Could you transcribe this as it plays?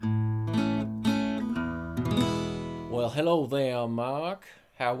Well, hello there, Mark.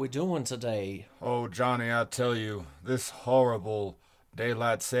 How we doing today? Oh, Johnny, I tell you, this horrible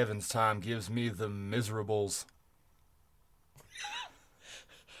daylight savings time gives me the miserables.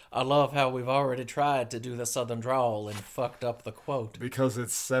 I love how we've already tried to do the southern drawl and fucked up the quote. Because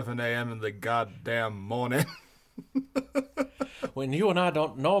it's 7 a.m. in the goddamn morning. When you and I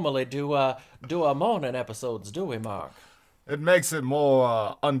don't normally do our morning episodes, do we, Mark? It makes it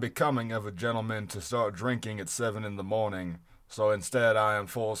more unbecoming of a gentleman to start drinking at 7 in the morning. So instead, I am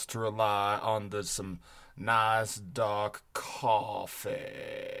forced to rely on some nice dark coffee.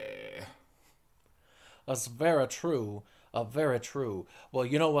 That's very true. Very true. Well,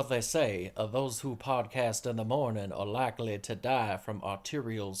 you know what they say. Those who podcast in the morning are likely to die from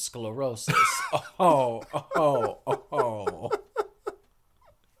arterial sclerosis. Oh, oh, oh, oh.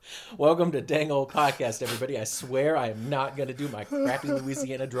 Welcome to Dang Old Podcast, everybody. I swear I am not going to do my crappy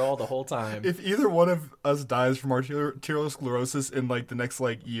Louisiana drawl the whole time. If either one of us dies from arterial sclerosis in, the next,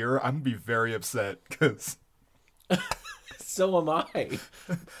 year, I'm going to be very upset, because... So am I.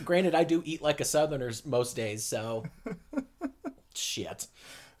 Granted, I do eat like a southerner most days, so... Shit.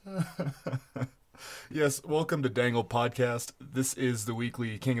 Yes, welcome to Dangle Podcast. This is the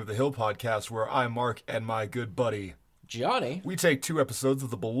weekly King of the Hill podcast where I, Mark, and my good buddy... Johnny. We take 2 episodes of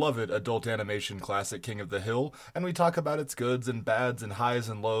the beloved adult animation classic King of the Hill, and we talk about its goods and bads and highs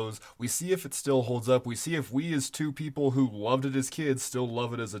and lows. We see if it still holds up. We see if we, as 2 people who loved it as kids, still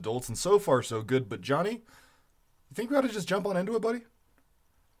love it as adults, and so far so good. But Johnny, you think we ought to just jump on into it, buddy?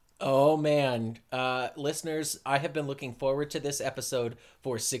 Oh, man. Listeners, I have been looking forward to this episode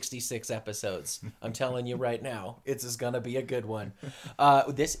for 66 episodes. I'm telling you right now, it's going to be a good one.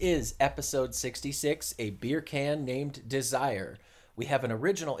 This is episode 66, A Beer Can Named Desire. We have an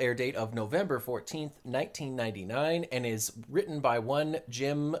original air date of November 14th, 1999, and is written by one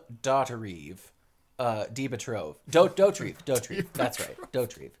Jim Dauterive. Dimitrov. Dauterive. That's right.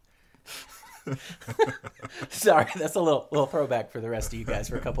 Dauterive. Sorry, that's a little throwback for the rest of you guys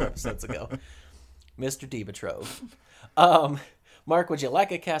for a couple episodes ago. Mr. Dimitrov. Mark, would you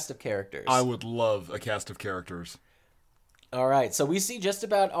like a cast of characters? I would love a cast of characters. All right, so we see just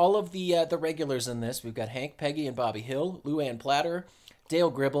about all of the regulars in this. We've got Hank, Peggy, and Bobby Hill, Luann Platter,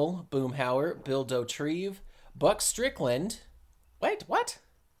 Dale Gribble, Boomhauer, Bill Dauterive, Buck Strickland. Wait, what?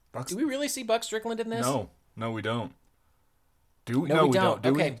 Do we really see Buck Strickland in this? No, we don't. Do we? No, we don't. Do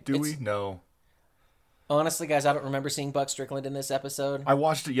okay, we? Do we? No. Honestly, guys, I don't remember seeing Buck Strickland in this episode. I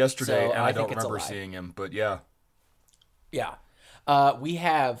watched it yesterday, so and I don't think it's remember seeing him, but yeah. Yeah. We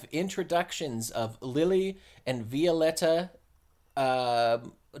have introductions of Lily and Violetta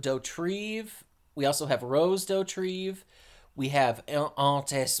Dauterive. We also have Rose Dauterive. We have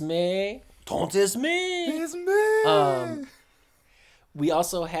Aunt Esme. Tante Esme! We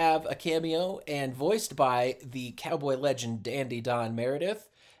also have a cameo and voiced by the cowboy legend Dandy Don Meredith.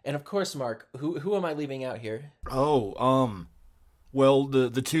 And of course, Mark, who am I leaving out here? Oh, well,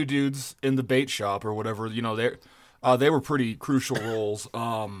 the 2 dudes in the bait shop or whatever, they were pretty crucial roles.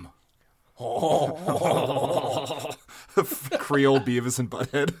 Creole Beavis and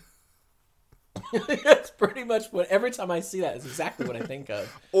Butthead. That's pretty much what, every time I see that, is exactly what I think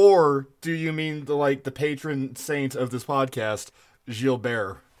of. Or do you mean the patron saint of this podcast,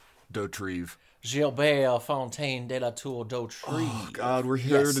 Gilbert Dauterive? Gilbert Fontaine de la Tour Dauterive. Oh, God, we're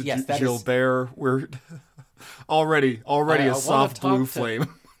here to Is... Gilbert. We're already a soft blue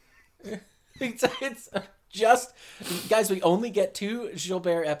flame. It's just... Guys, we only get 2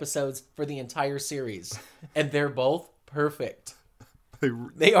 Gilbert episodes for the entire series, and they're both perfect.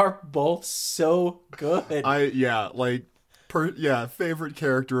 They are both so good. Favorite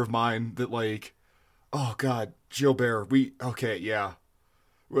character of mine that, oh, God, Gilbert.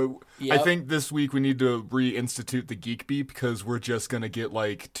 I think this week we need to reinstitute the Geek Beat because we're just gonna get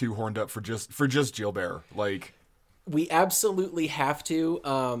too horned up for just Gilbert. We absolutely have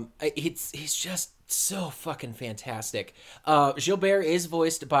to. He's just so fucking fantastic. Gilbert is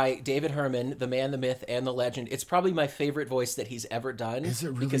voiced by David Herman, the man, the myth, and the legend. It's probably my favorite voice that he's ever done. Is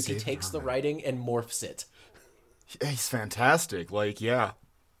it really? Because David he takes Herman? the writing and morphs it. He's fantastic. Yeah.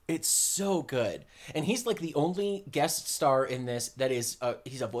 It's so good. And he's the only guest star in this that is,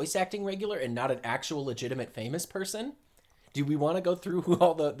 he's a voice acting regular and not an actual legitimate famous person. Do we want to go through who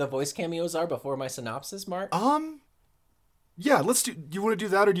all the voice cameos are before my synopsis, Mark? Yeah, let's do you want to do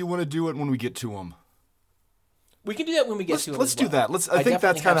that or do you want to do it when we get to them? We can do that when we get to them. Let's do that. I think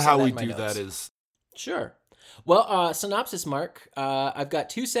that's kind of how we do that is. Sure. Well, synopsis, Mark. I've got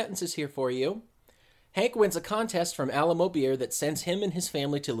 2 sentences here for you. Hank wins a contest from Alamo Beer that sends him and his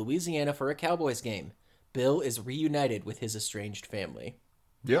family to Louisiana for a Cowboys game. Bill is reunited with his estranged family.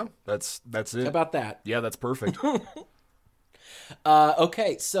 Yeah, that's it. How about that? Yeah, that's perfect.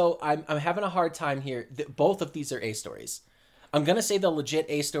 Okay, so I'm having a hard time here. Both of these are A stories. I'm gonna say the legit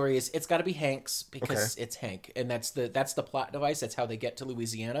A story is it's got to be Hank's Okay. because it's Hank, and that's the plot device. That's how they get to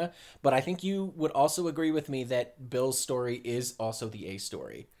Louisiana. But I think you would also agree with me that Bill's story is also the A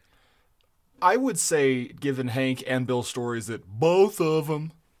story. I would say, given Hank and Bill's stories, that both of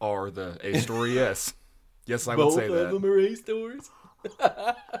them are the A story, yes. Yes, I would say Both of that. them are A stories.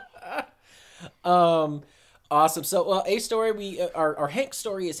 Um, awesome. So, well, A story our Hank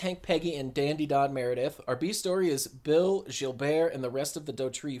story is Hank, Peggy, and Dandy Don Meredith. Our B story is Bill, Gilbert, and the rest of the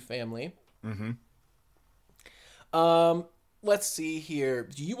Daughtry family. Mm-hmm. Let's see here.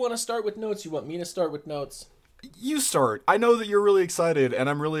 Do you want to start with notes? You want me to start with notes? You start. I know that you're really excited, and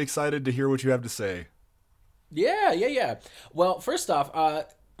I'm really excited to hear what you have to say. Yeah. Well, first off,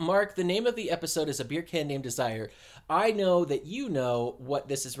 Mark, the name of the episode is A Beer Can Named Desire. I know that you know what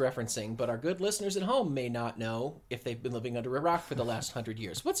this is referencing, but our good listeners at home may not know if they've been living under a rock for the last 100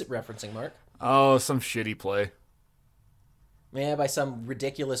 years. What's it referencing, Mark? Oh, some shitty play. Yeah, by some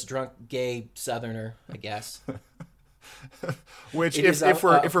ridiculous drunk gay southerner, I guess. Which, It is, if of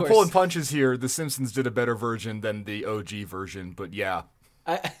we're course. pulling punches here, The Simpsons did a better version than the OG version. But yeah,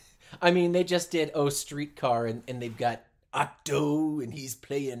 I mean, they just did Oh Streetcar, and they've got Otto, and he's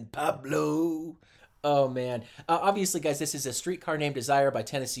playing Pablo. Oh, man. Obviously, guys, this is A Streetcar Named Desire by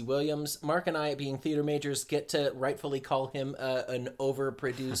Tennessee Williams. Mark and I, being theater majors, get to rightfully call him an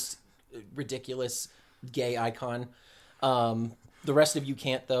overproduced, ridiculous gay icon. The rest of you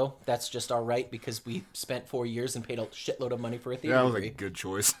can't, though. That's just all right, because we spent 4 years and paid a shitload of money for a theater that was a degree. good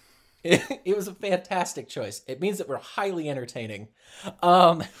choice. It was a fantastic choice. It means that we're highly entertaining.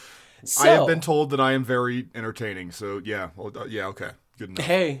 So, I have been told that I am very entertaining. So yeah, well, yeah, okay, good enough.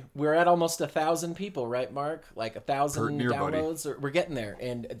 hey, we're at almost 1,000 people, right, Mark? Like 1,000 Hurt near, buddy. downloads. We're getting there,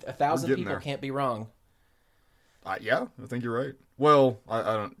 and 1,000 getting people there. can't be wrong. Yeah, I think you're right. Well, I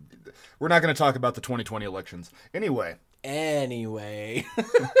don't. We're not going to talk about the 2020 elections Anyway,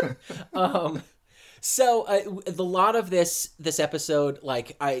 so a lot of this episode,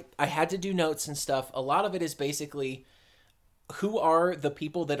 like I had to do notes and stuff. A lot of it is basically who are the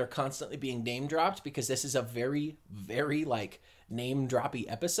people that are constantly being name dropped, because this is a very, very like name droppy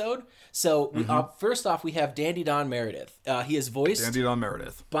episode. So we, first off, we have Dandy Don Meredith. He is voiced Dandy Don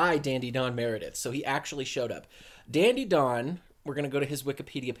Meredith. by Dandy Don Meredith. So he actually showed up. Dandy Don, we're going to go to his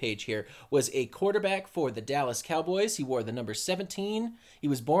Wikipedia page here, was a quarterback for the Dallas Cowboys. He wore the number 17. He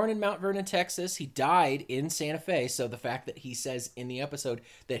was born in Mount Vernon, Texas. He died in Santa Fe. So the fact that he says in the episode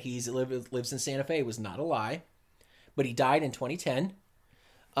that he lives in Santa Fe was not a lie. But he died in 2010.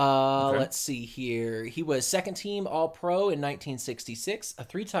 Okay. Let's see here. He was second team All-Pro in 1966, a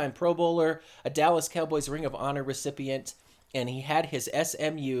three-time Pro Bowler, a Dallas Cowboys Ring of Honor recipient, and he had his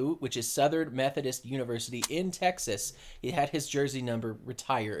SMU, which is Southern Methodist University in Texas. He had his jersey number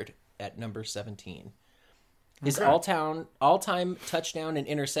retired at number 17. His all-time touchdown and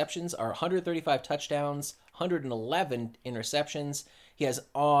interceptions are 135 touchdowns, 111 interceptions. He has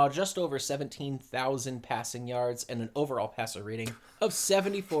just over 17,000 passing yards and an overall passer rating of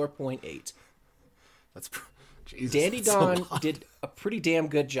 74.8. That's Jesus. Dandy that's a Don lot. did a pretty damn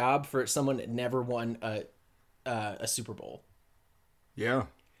good job for someone that never won a Super Bowl. Yeah.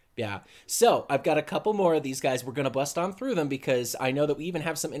 Yeah. So I've got a couple more of these guys. We're going to bust on through them because I know that we even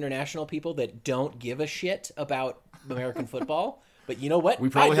have some international people that don't give a shit about American football. But you know what? We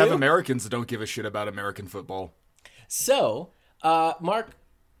probably I have do. Americans that don't give a shit about American football. So, Mark,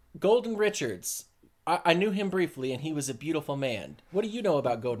 Golden Richards. I knew him briefly, and he was a beautiful man. What do you know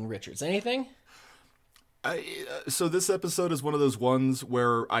about Golden Richards? Anything? So this episode is one of those ones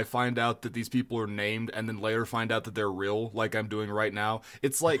where I find out that these people are named and then later find out that they're real, like I'm doing right now.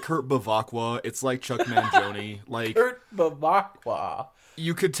 It's like Kurt Bavakwa. It's like Chuck Mangione. Like Kurt Bavakwa.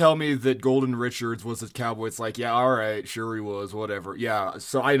 you could tell me that Golden Richards was a cowboy. It's like, yeah, all right, sure he was, whatever. Yeah,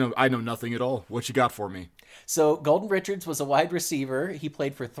 so I know nothing at all. What you got for me? So Golden Richards was a wide receiver. He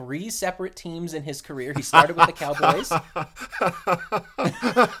played for 3 separate teams in his career. He started with the Cowboys.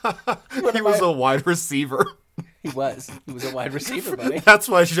 He was a wide receiver. He was a wide receiver, buddy. That's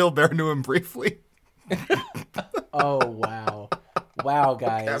why Gilbert knew him briefly. Oh, wow. Wow,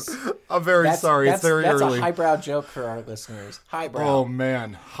 guys. I'm very sorry. It's very that's early. a highbrow joke for our listeners. Highbrow. Oh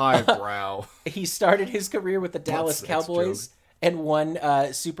man, highbrow. He started his career with the Dallas sex Cowboys and won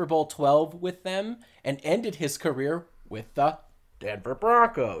Super Bowl 12 with them, and ended his career with the Denver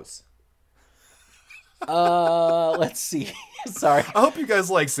Broncos. Let's see. Sorry. I hope you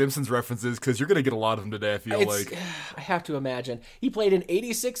guys like Simpsons references because you're gonna get a lot of them today. I feel like I have to imagine. He played in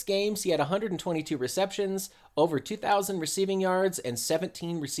 86 games. He had 122 receptions, over 2,000 receiving yards, and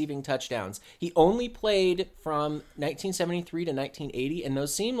 17 receiving touchdowns. He only played from 1973 to 1980, and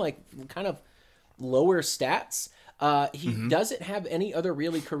those seem like kind of lower stats. He doesn't have any other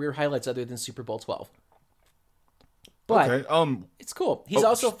really career highlights other than Super Bowl 12. But it's cool. He's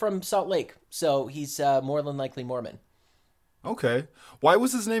also from Salt Lake, so he's more than likely Mormon. Okay. Why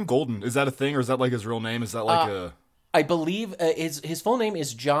was his name Golden? Is that a thing, or is that like his real name? Is that like a... I believe his full name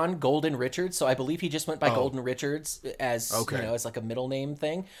is John Golden Richards, so I believe he just went by Golden Richards as as like a middle name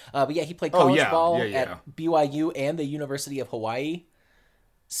thing. But yeah, he played college ball at BYU and the University of Hawaii.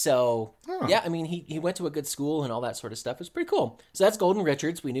 So yeah, I mean he went to a good school and all that sort of stuff. It's pretty cool. So that's Golden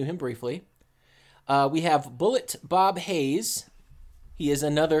Richards. We knew him briefly. We have Bullet Bob Hayes. He is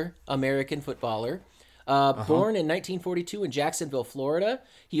another American footballer. Born in 1942 in Jacksonville, Florida.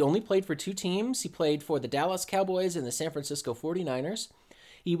 He only played for two teams. He played for the Dallas Cowboys and the San Francisco 49ers.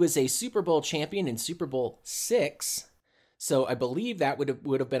 He was a Super Bowl champion in Super Bowl VI. So I believe that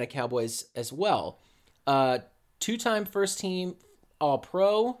would have been a Cowboys as well. Two-time first team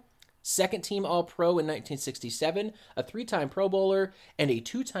All-Pro, second team All-Pro in 1967, a three-time Pro Bowler, and a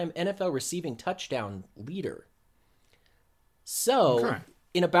two-time NFL receiving touchdown leader. So,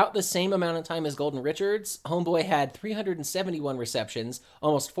 in about the same amount of time as Golden Richards, Homeboy had 371 receptions,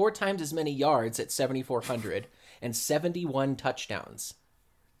 almost 4 times as many yards at 7,400, and 71 touchdowns.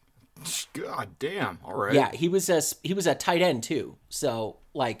 God damn! All right. Yeah, he was a tight end too. So,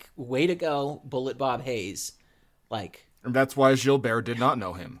 like, way to go, Bullet Bob Hayes. Like, and that's why Gilbert did not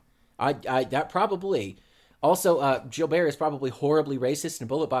know him. That probably. Also, Gilbert is probably horribly racist, and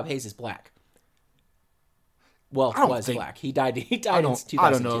Bullet Bob Hayes is black. Well, black. He died in 2002.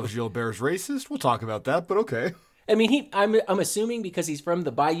 I don't know if Gilbert's racist. We'll talk about that, but okay. I mean, I'm assuming because he's from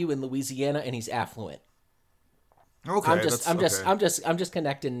the Bayou in Louisiana and he's affluent. Okay, I'm just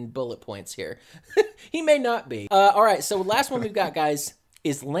connecting bullet points here. He may not be. All right, so last one we've got, guys,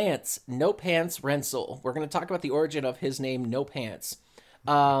 is Lance No Pants Rensel. We're going to talk about the origin of his name, No Pants.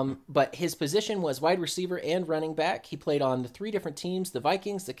 But his position was wide receiver and running back. He played on the 3 different teams, the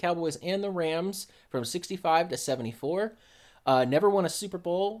Vikings, the Cowboys, and the Rams from 65 to 74. Never won a Super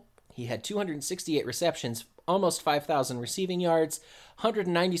Bowl. He had 268 receptions, almost 5,000 receiving yards,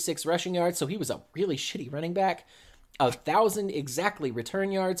 196 rushing yards, so he was a really shitty running back. 1,000 exactly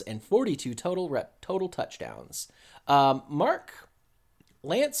return yards, and 42 total touchdowns. Mark...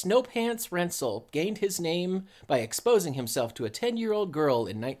 Lance No Pants Rensel gained his name by exposing himself to a 10-year-old girl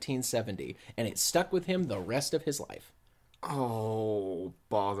in 1970, and it stuck with him the rest of his life. Oh,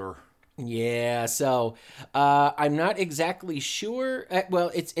 bother. Yeah, so I'm not exactly sure.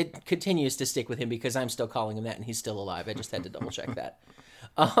 Well, it continues to stick with him because I'm still calling him that, and he's still alive. I just had to double-check that.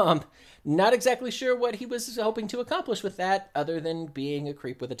 Not exactly sure what he was hoping to accomplish with that, other than being a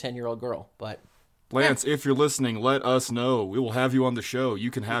creep with a 10-year-old girl, but... Lance, if you're listening, let us know. We will have you on the show.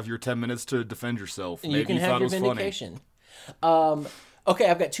 You can have your 10 minutes to defend yourself. Maybe you can have your vindication. Okay,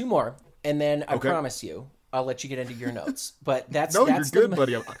 I've got 2 more, and then I promise you, I'll let you get into your notes. But that's you're good,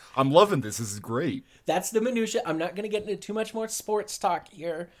 buddy. I'm loving this. This is great. That's the minutia. I'm not going to get into too much more sports talk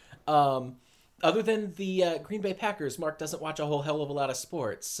here. Other than the Green Bay Packers, Mark doesn't watch a whole hell of a lot of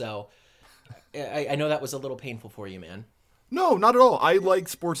sports, so I know that was a little painful for you, man. No, not at all. I like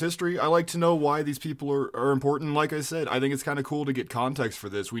sports history. I like to know why these people are important. Like I said, I think it's kind of cool to get context for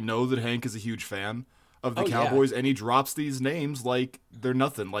this. We know that Hank is a huge fan of the Cowboys, and he drops these names like they're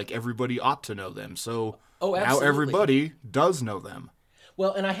nothing, like everybody ought to know them. So now everybody does know them.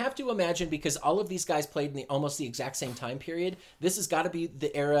 Well, and I have to imagine, because all of these guys played in almost the exact same time period, this has got to be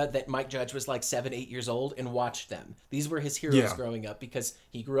the era that Mike Judge was like 7, 8 years old and watched them. These were his heroes growing up, because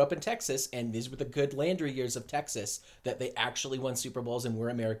he grew up in Texas, and these were the good Landry years of Texas that they actually won Super Bowls and were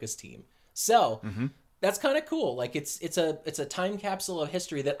America's team. So that's kind of cool. Like it's a time capsule of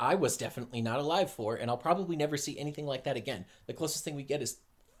history that I was definitely not alive for, and I'll probably never see anything like that again. The closest thing we get is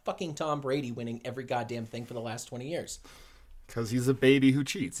fucking Tom Brady winning every goddamn thing for the last 20 years. Because he's a baby who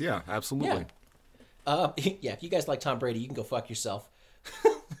cheats. Yeah, absolutely. Yeah. If you guys like Tom Brady, you can go fuck yourself.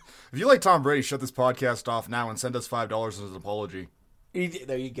 If you like Tom Brady, shut this podcast off now and send us $5 as an apology.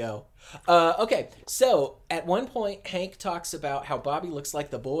 There you go. Okay, so at one point, Hank talks about how Bobby looks like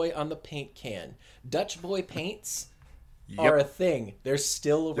the boy on the paint can. Dutch boy paints are a thing. They're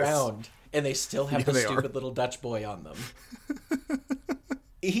still around, and they still have the stupid little Dutch boy on them.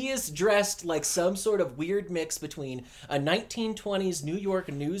 He is dressed like some sort of weird mix between a 1920s New York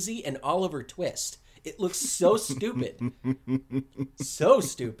newsie and Oliver Twist. It looks so stupid. So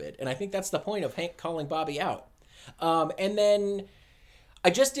stupid. And I think that's the point of Hank calling Bobby out. And then I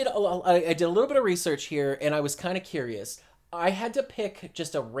did a little bit of research here, and I was kind of curious. I had to pick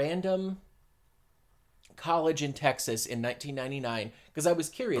just a random college in Texas in 1999 because I was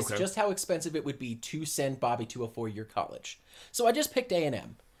curious just how expensive it would be to send Bobby to a 4-year college. So I just picked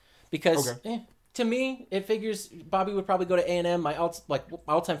A&M because to me it figures Bobby would probably go to A&M. My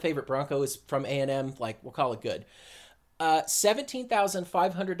all-time favorite Bronco is from A&M. Like, we'll call it good.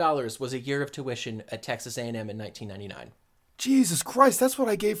 $17,500 was a year of tuition at Texas A&M in 1999. Jesus Christ, that's what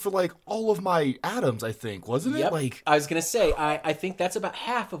I gave for like all of my Adams, I think, wasn't it? Like, I was gonna say, I think that's about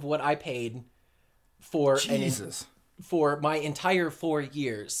half of what I paid for for my entire 4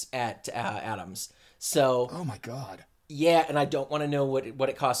 years at Adams. So, oh my God, yeah, and I don't want to know what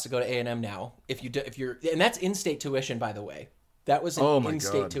it costs to go to A&M now. If you're, and that's in-state tuition, by the way. That was an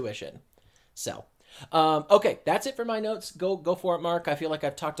in-state tuition. So, okay, that's it for my notes. Go for it, Mark. I feel like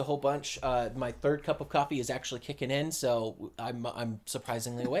I've talked a whole bunch. My third cup of coffee is actually kicking in, so I'm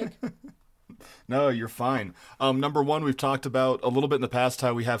surprisingly awake. No, you're fine. Number one, we've talked about a little bit in the past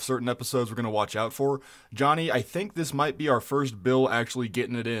how we have certain episodes we're going to watch out for. Johnny, I think this might be our first Bill actually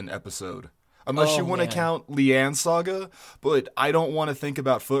getting it in episode. Unless you want to count Leanne Saga, but I don't want to think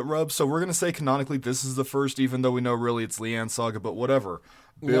about foot rubs, so we're going to say canonically this is the first, even though we know really it's Leanne Saga, but whatever.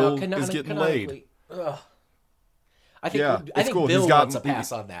 Bill is getting laid. Ugh. I think cool. Bill wants a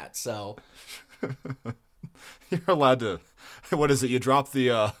pass on that, so. You're allowed to. What is it? You drop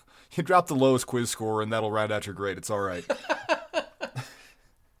the lowest quiz score, and that'll round out your grade. It's all right.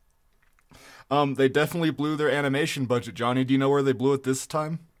 They definitely blew their animation budget. Johnny, do you know where they blew it this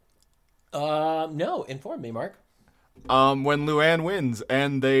time? No. Inform me, Mark. When Luann wins,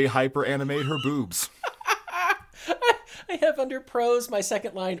 and they hyper animate her boobs. I have under prose my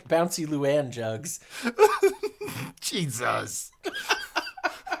second line, bouncy Luann jugs. Jesus.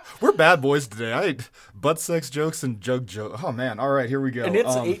 We're bad boys today. Butt sex jokes and jug jokes. Oh man! All right, here we go. And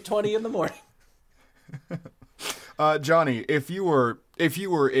it's 8:20 in the morning. Johnny, if you were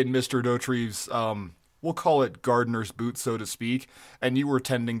in Mr. Dautreeve's, we'll call it gardener's boot, so to speak, and you were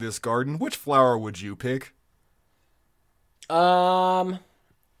tending this garden, which flower would you pick? I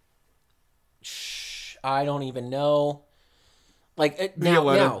don't even know. Like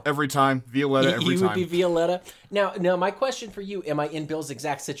Violetta every time. Violetta every time. You would be Violetta. Now, my question for you: am I in Bill's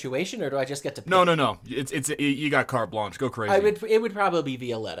exact situation, or do I just get to pick? No. It's you got carte blanche. Go crazy. It would probably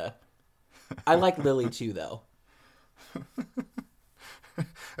be Violetta. I like Lily too, though.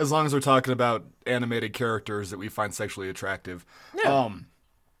 As long as we're talking about animated characters that we find sexually attractive. Yeah.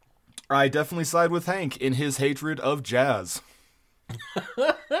 I definitely side with Hank in his hatred of jazz.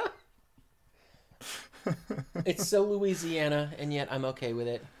 It's so Louisiana, and yet I'm okay with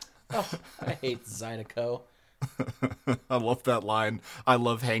it. Oh, I hate Zydeco. I love that line. I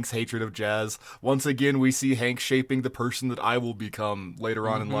love Hank's hatred of jazz. Once again, we see Hank shaping the person that I will become later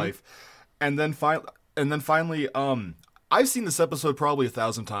on in life. And then finally, I've seen this episode probably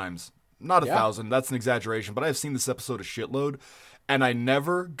 1,000 times. Not 1,000, that's an exaggeration, but I've seen this episode a shitload, and I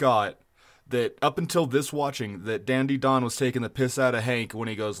never got that up until this watching that Dandy Don was taking the piss out of Hank when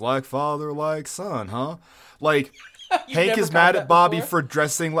he goes, like father, like son, huh? Like, Hank is mad at Bobby for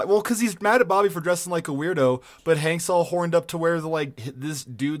dressing like, well, because he's mad at Bobby for dressing like a weirdo, but Hank's all horned up to wear this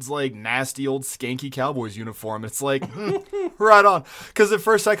dude's like nasty old skanky Cowboys uniform. It's like, right on. Because at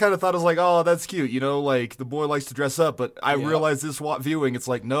first I kind of thought, I was like, oh, that's cute, like the boy likes to dress up, but I realized this viewing, it's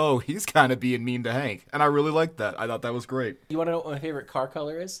like, no, he's kind of being mean to Hank, and I really liked that. I thought that was great. You want to know what my favorite car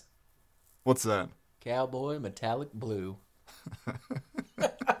color is? What's that? Cowboy metallic blue.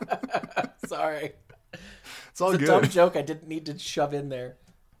 Sorry. It's all good. It's a dumb joke I didn't need to shove in there.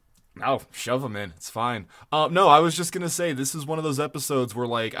 No, shove them in. It's fine. No, I was just going to say, this is one of those episodes where,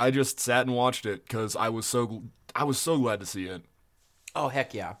 like, I just sat and watched it because I was so glad to see it. Oh,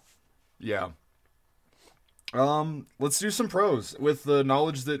 heck yeah. Yeah. Let's do some prose with the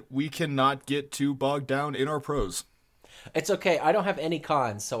knowledge that we cannot get too bogged down in our prose. It's okay. I don't have any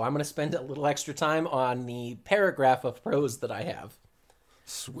cons, so I'm going to spend a little extra time on the paragraph of prose that I have.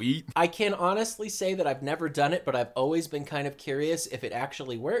 Sweet. I can honestly say that I've never done it, but I've always been kind of curious if it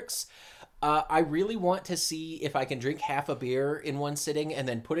actually works. I really want to see if I can drink half a beer in one sitting and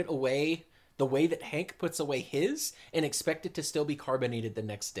then put it away the way that Hank puts away his and expect it to still be carbonated the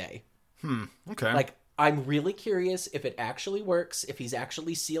next day. Okay. Like, I'm really curious if it actually works, if he's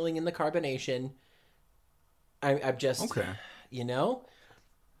actually sealing in the carbonation. I'm just, okay.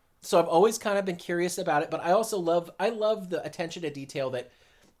 So I've always kind of been curious about it, but I also love the attention to detail that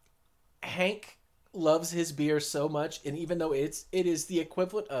Hank loves his beer so much, and even though it is the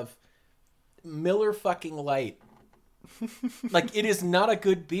equivalent of Miller fucking Lite. Like, it is not a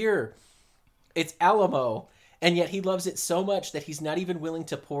good beer. It's Alamo. And yet he loves it so much that he's not even willing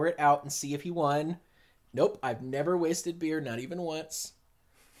to pour it out and see if he won. Nope, I've never wasted beer, not even once.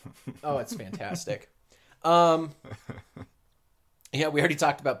 Oh, it's fantastic. Yeah, we already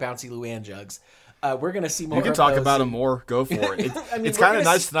talked about Bouncy Luann jugs. We're going to see more of those. You can talk about them more. Go for it. I mean, it's kind of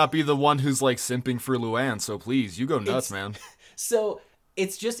nice to not be the one who's, like, simping for Luann, so please, you go nuts, man. So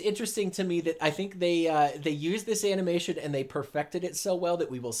it's just interesting to me that I think they used this animation and they perfected it so well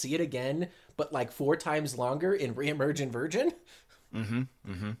that we will see it again, but like 4 times longer in Reemergent Virgin.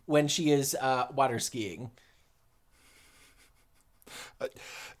 When she is water skiing.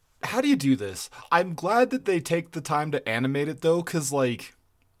 How do you do this? I'm glad that they take the time to animate it, though, because, like,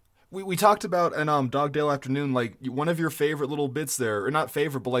 we talked about in Dogdale Afternoon, like, one of your favorite little bits there, or not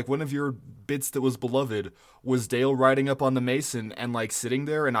favorite, but, like, one of your bits that was beloved was Dale riding up on the Mason and, like, sitting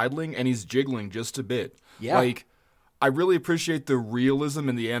there and idling, and he's jiggling just a bit. Yeah. Like, I really appreciate the realism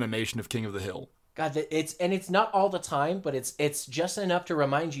in the animation of King of the Hill. God, it's not all the time, but it's just enough to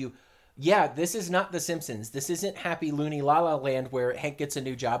remind you, yeah, this is not The Simpsons. This isn't Happy Loony La La Land where Hank gets a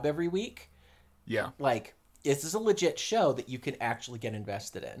new job every week. Yeah. Like, this is a legit show that you can actually get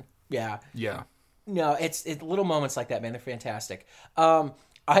invested in. Yeah. Yeah. No, it's little moments like that, man. They're fantastic. I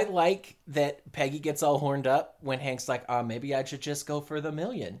like that Peggy gets all horned up when Hank's like, maybe I should just go for the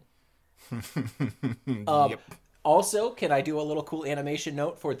million. Yep. Also, can I do a little cool animation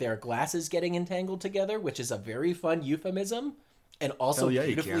note for their glasses getting entangled together, which is a very fun euphemism and also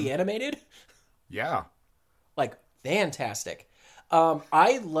beautifully animated? Yeah. Like, fantastic.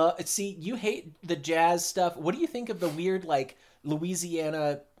 I love... See, you hate the jazz stuff. What do you think of the weird, like,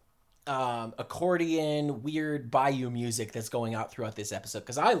 Louisiana accordion, weird bayou music that's going out throughout this episode?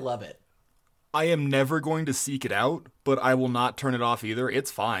 Because I love it. I am never going to seek it out, but I will not turn it off either.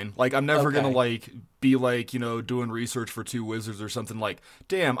 It's fine. Like, I'm never going to, like, be, like, you know, doing research for Two Wizards or something like,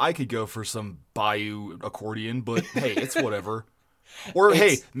 damn, I could go for some bayou accordion, but hey, it's whatever. Or,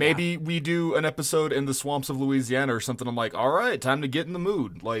 hey, maybe we do an episode in the swamps of Louisiana or something. I'm like, all right, time to get in the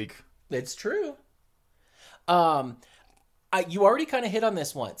mood. Like, it's true. You already kind of hit on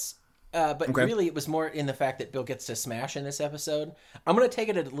this once. But really, it was more in the fact that Bill gets to smash in this episode. I'm going to take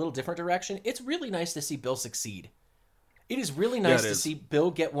it a little different direction. It's really nice to see Bill succeed. It is really nice to see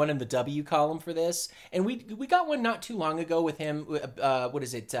Bill get one in the W column for this. And we got one not too long ago with him. What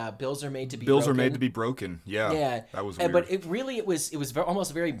is it? Bills are made to be broken. Bills are made to be broken. Yeah. Yeah. That was weird. But it was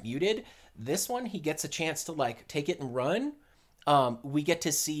almost very muted. This one, he gets a chance to, like, take it and run. We get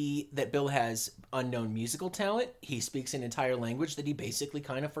to see that Bill has unknown musical talent. He speaks an entire language that he basically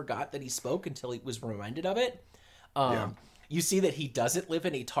kind of forgot that he spoke until he was reminded of it. You see that he doesn't live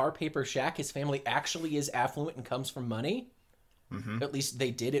in a tar paper shack. His family actually is affluent and comes from money. Mm-hmm. At least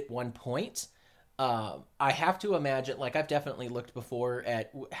they did at one point. I have to imagine, like, I've definitely looked before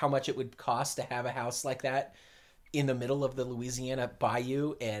at how much it would cost to have a house like that in the middle of the Louisiana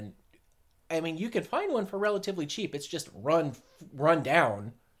bayou, and I mean, you can find one for relatively cheap. It's just run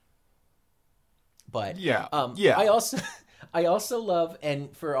down. But I also love,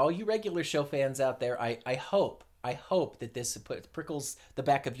 and for all you regular show fans out there, I hope that this prickles the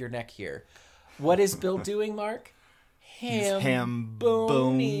back of your neck here. What is Bill doing, Mark? Ham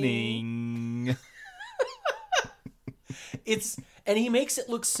boning. And he makes it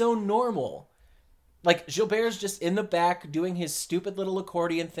look so normal. Like, Gilbert's just in the back doing his stupid little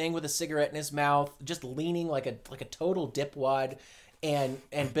accordion thing with a cigarette in his mouth, just leaning like a total dipwad, and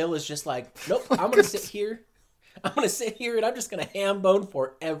Bill is just like, nope, I'm gonna sit here and I'm just gonna ham bone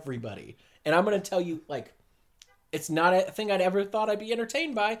for everybody. And I'm gonna tell you, like, it's not a thing I'd ever thought I'd be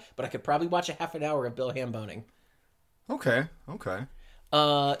entertained by, but I could probably watch a half an hour of Bill ham boning. Okay.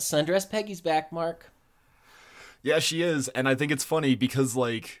 Sundress Peggy's back, Mark. Yeah, she is, and I think it's funny because,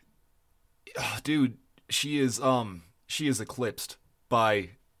 like, dude, she is eclipsed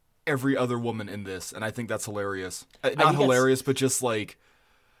by every other woman in this, and I think that's hilarious. Not hilarious, but just like,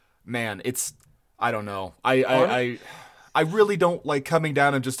 man, it's, I don't know. I really don't like coming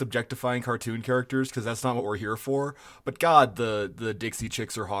down and just objectifying cartoon characters because that's not what we're here for. But God, the Dixie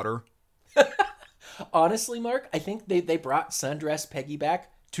chicks are hotter. Honestly, Mark, I think they brought Sundress Peggy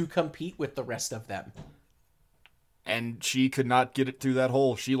back to compete with the rest of them. And she could not get it through that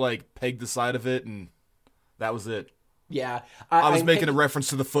hole. She, like, pegged the side of it, and that was it. Yeah. I was making a reference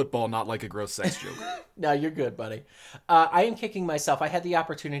to the football, not like a gross sex joke. No, you're good, buddy. I am kicking myself. I had the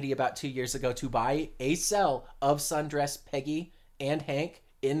opportunity about 2 years ago to buy a cell of Sundress Peggy and Hank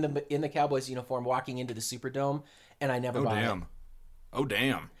in the Cowboys uniform walking into the Superdome, and I never bought it. Oh,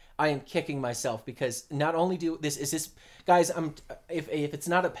 damn. I am kicking myself because not only guys, if it's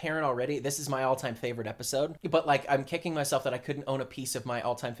not apparent already, this is my all-time favorite episode, but like I'm kicking myself that I couldn't own a piece of my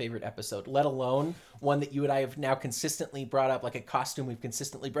all-time favorite episode, let alone one that you and I have now consistently brought up, like a costume we've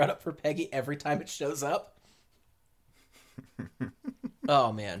consistently brought up for Peggy every time it shows up.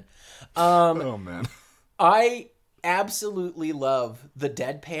 Oh man. Oh man. I absolutely love the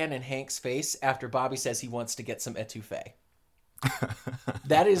deadpan in Hank's face after Bobby says he wants to get some etouffee.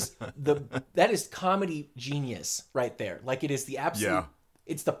 That is comedy genius right there. Like it is the absolute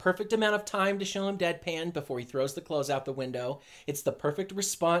It's the perfect amount of time to show him deadpan before he throws the clothes out the window. It's the perfect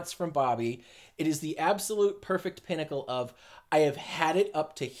response from Bobby. It is the absolute perfect pinnacle of, I have had it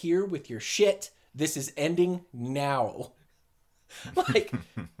up to here with your shit. This is ending now. Like,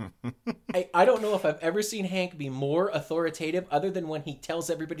 I don't know if I've ever seen Hank be more authoritative other than when he tells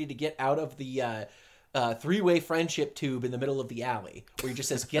everybody to get out of the three-way friendship tube in the middle of the alley, where he just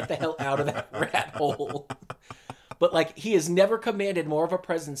says, get the hell out of that rat hole. But like, he has never commanded more of a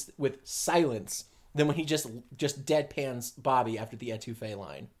presence with silence than when he just deadpans Bobby after the etouffee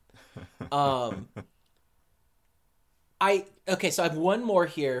line. So I have one more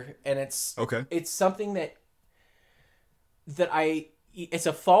here, and it's something that it's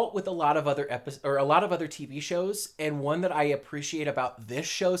a fault with a lot of other a lot of other TV shows, and one that I appreciate about this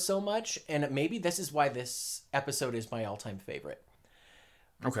show so much, and maybe this is why this episode is my all-time favorite.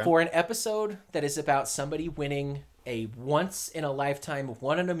 Okay. For an episode that is about somebody winning a once-in-a-lifetime,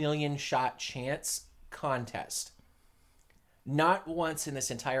 1 in a million shot chance contest, not once in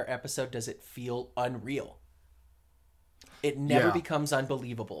this entire episode does it feel unreal. It never becomes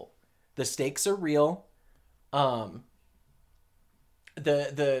unbelievable. The stakes are real. You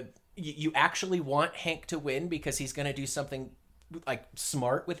actually want Hank to win because he's going to do something like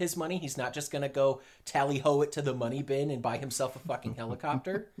smart with his money. He's not just going to go tally-ho it to the money bin and buy himself a fucking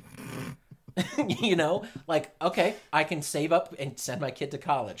helicopter. You know, like, okay, I can save up and send my kid to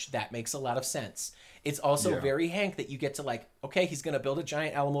college. That makes a lot of sense. It's also very Hank that you get to like, okay, he's going to build a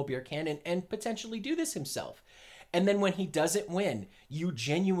giant Alamo beer can and potentially do this himself. And then when he doesn't win, you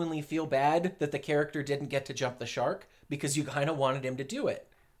genuinely feel bad that the character didn't get to jump the shark because you kind of wanted him to do it.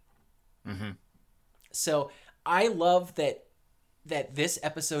 Mm-hmm. So I love that this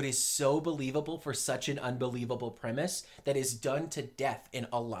episode is so believable for such an unbelievable premise that is done to death in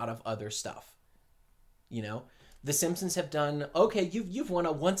a lot of other stuff. You know, The Simpsons have done, okay, you've won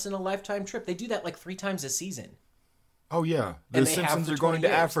a once-in-a-lifetime trip. They do that like 3 times a season. Oh, yeah. The Simpsons are going to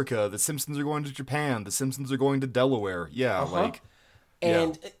Africa. The Simpsons are going to Japan. The Simpsons are going to Delaware. Yeah,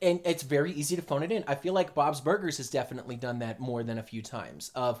 And it's very easy to phone it in. I feel like Bob's Burgers has definitely done that more than a few times.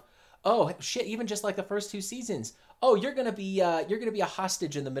 Of, oh shit, even just like the first 2 seasons. Oh, you're gonna be a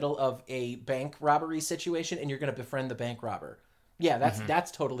hostage in the middle of a bank robbery situation, and you're gonna befriend the bank robber. Yeah,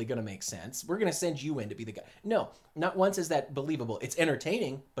 that's totally gonna make sense. We're gonna send you in to be the guy. No, not once is that believable. It's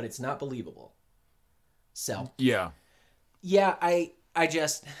entertaining, but it's not believable. So yeah, I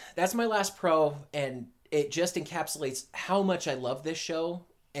just, that's my last pro, and it just encapsulates how much I love this show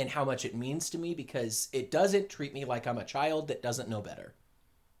and how much it means to me, because it doesn't treat me like I'm a child that doesn't know better.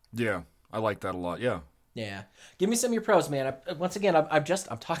 Yeah, I like that a lot. Yeah. Yeah. Give me some of your pros, man.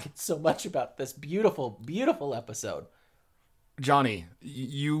 I'm talking so much about this beautiful, beautiful episode. Johnny,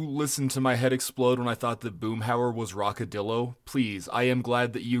 you listened to my head explode when I thought that Boomhauer was Rockadillo. Please, I am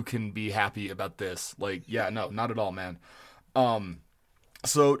glad that you can be happy about this. Like, yeah, no, not at all, man.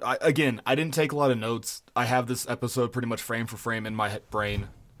 So, I didn't take a lot of notes. I have this episode pretty much frame for frame in my brain.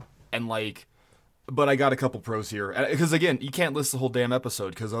 And, like, but I got a couple pros here. Because, again, you can't list the whole damn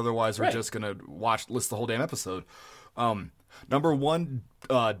episode, because otherwise we're just going to list the whole damn episode. Number 1,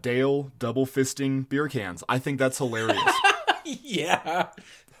 Dale double fisting beer cans. I think that's hilarious. Yeah.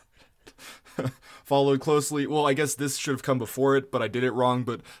 Followed closely, well, I guess this should have come before it, but I did it wrong,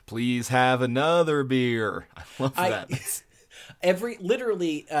 but please have another beer. I love that.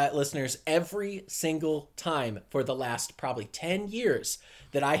 Listeners, every single time for the last probably 10 years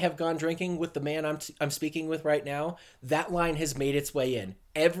that I have gone drinking with the man I'm speaking with right now, that line has made its way in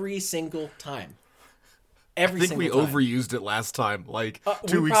every single time. I think we overused it last time. Like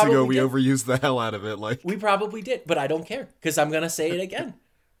 2 weeks ago, we overused the hell out of it. Like we probably did, but I don't care because I'm gonna say it again.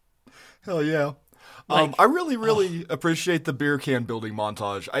 Hell yeah! I really appreciate the beer can building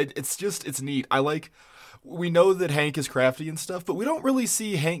montage. It's neat. We know that Hank is crafty and stuff, but we don't really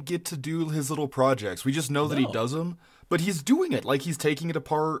see Hank get to do his little projects. We just know that he does them, but he's doing it. Like he's taking it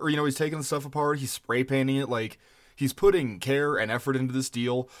apart, or he's taking the stuff apart. He's spray painting it. Like he's putting care and effort into this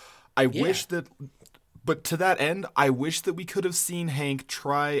deal. But to that end, I wish that we could have seen Hank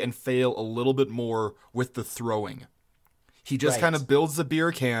try and fail a little bit more with the throwing. He just Right. kind of builds the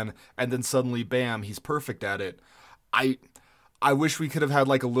beer can, and then suddenly, bam, he's perfect at it. I wish we could have had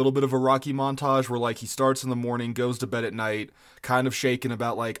like a little bit of a Rocky montage where like he starts in the morning, goes to bed at night, kind of shaken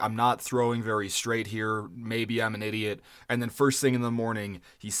about like, I'm not throwing very straight here, maybe I'm an idiot. And then first thing in the morning,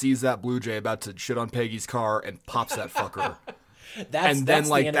 he sees that Blue Jay about to shit on Peggy's car and pops that fucker. And then That's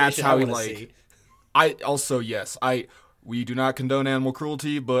the like that's animation how I he want to like see. I also yes, we do not condone animal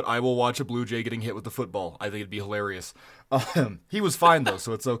cruelty, but I will watch a Blue Jay getting hit with the football. I think it'd be hilarious. He was fine though,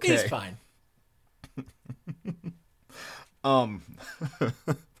 so it's okay. He's fine. Um,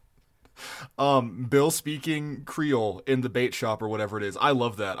 Bill speaking Creole in the bait shop or whatever it is. I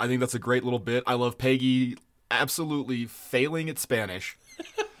love that. I think that's a great little bit. I love Peggy absolutely failing at Spanish.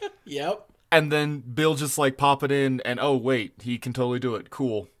 Yep. And then Bill just like pop it in and oh wait, he can totally do it.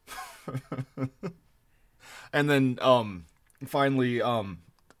 Cool. And then finally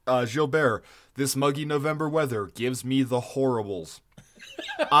Gilbert, this muggy November weather gives me the horribles.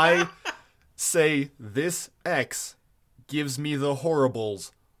 I say this X gives me the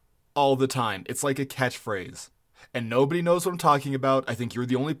horribles all the time. It's like a catchphrase. And nobody knows what I'm talking about. I think you're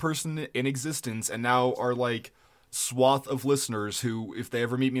the only person in existence and now are like swath of listeners who, if they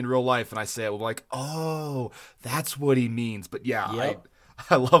ever meet me in real life and I say it, will be like, oh, that's what he means. But yeah, Yep.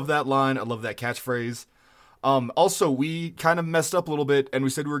 I love that line. I love that catchphrase. Also, we kind of messed up a little bit, and we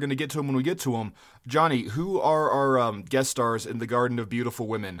said we were going to get to him when we get to him. Johnny, who are our guest stars in The Garden of Beautiful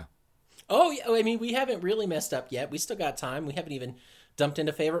Women? Oh, yeah, I mean, we haven't really messed up yet. We still got time. We haven't even dumped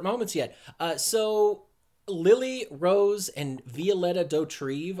into favorite moments yet. So Lily, Rose, and Violetta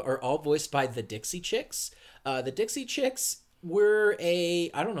Dautrive are all voiced by the Dixie Chicks. The Dixie Chicks were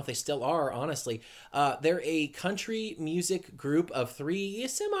I don't know if they still are, honestly. They're a country music group of three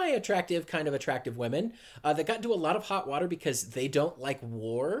semi-attractive, kind of attractive women that got into a lot of hot water because they don't like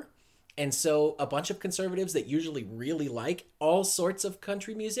war. And so a bunch of conservatives that usually really like all sorts of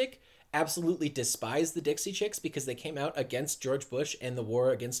country music absolutely despise the Dixie Chicks because they came out against George Bush and the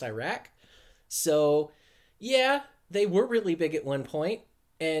war against Iraq. So, yeah, they were really big at one point,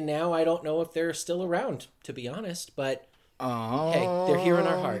 and now I don't know if they're still around, to be honest, but hey, they're here in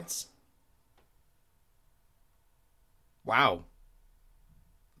our hearts. Wow.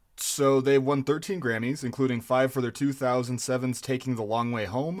 So they won 13 Grammys, including 5 for their 2007's Taking the Long Way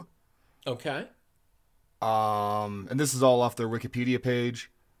Home. Okay. And this is all off their Wikipedia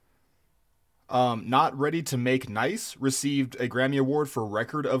page. Not Ready to Make Nice received a Grammy Award for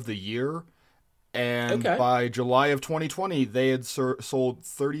Record of the Year. And Okay. by July of 2020, they had sold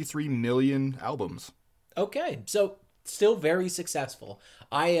 33 million albums. Okay, so still very successful.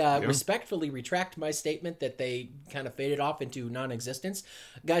 I respectfully retract my statement that they kind of faded off into non-existence.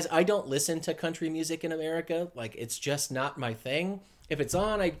 Guys, I don't listen to country music in America. Like, it's just not my thing. If it's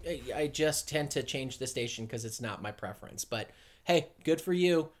on, I just tend to change the station because it's not my preference. But hey, good for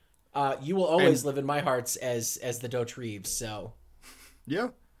you. You will always live in my hearts as the Dautrives, so. Yeah.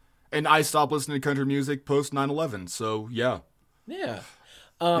 And I stopped listening to country music post 9/11, so yeah. Yeah.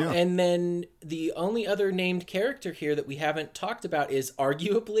 Yeah. And then the only other named character here that we haven't talked about is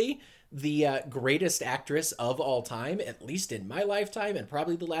arguably the greatest actress of all time, at least in my lifetime and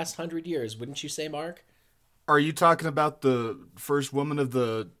probably the last 100 years. Wouldn't you say, Mark? Are you talking about the first woman of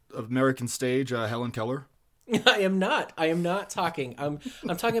the American stage, Helen Keller? I am not. I am not talking. I'm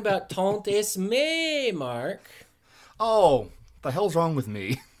talking about Tant Esme, Mark. Oh, the hell's wrong with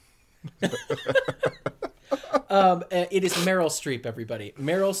me? It is Meryl Streep, everybody.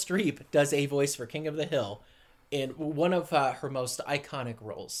 Meryl Streep does a voice for King of the Hill in one of her most iconic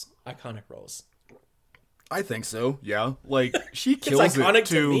roles. Iconic roles. I think so. Yeah, like she It's kills iconic it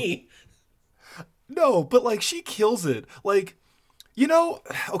to me. No, but like she kills it. Like,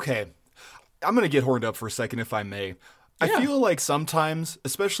 okay. I'm going to get horned up for a second if I may. I Yeah. feel like sometimes,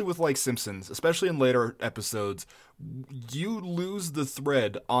 especially with like Simpsons, especially in later episodes, you lose the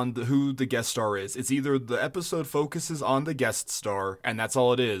thread on who the guest star is. It's either the episode focuses on the guest star, and that's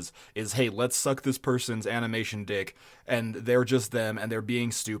all it is, hey, let's suck this person's animation dick, and they're just them, and they're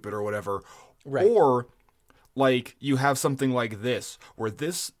being stupid or whatever. Right. Or like you have something like this, where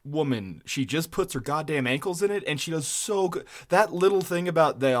this woman, she just puts her goddamn ankles in it, and she does so good. That little thing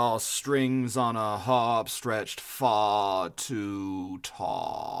about they are strings on a harp stretched far too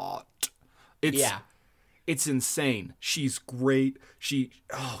taut. It's insane. She's great.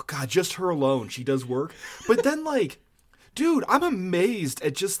 Oh god, just her alone, she does work. But then like, dude, I'm amazed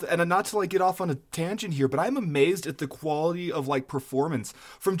at and not to like get off on a tangent here, but I'm amazed at the quality of like performance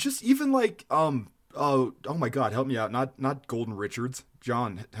from just even like oh my god, help me out. Not Golden Richards.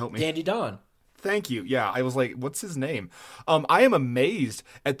 John, help me. Dandy Don. Thank you. Yeah, I was like, what's his name? I am amazed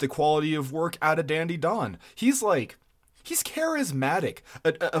at the quality of work out of Dandy Don. He's like, He's charismatic.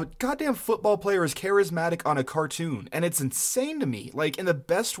 A goddamn football player is charismatic on a cartoon, and it's insane to me, like, in the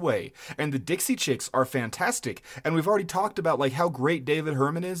best way. And the Dixie Chicks are fantastic, and we've already talked about, like, how great David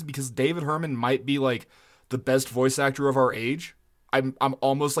Herman is, because David Herman might be, like, the best voice actor of our age. I'm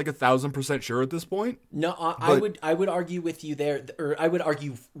almost, like, 1,000% sure at this point. No, I would argue with you there, or I would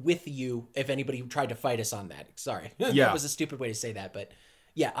argue with you if anybody tried to fight us on that. Sorry. Yeah. That was a stupid way to say that, but...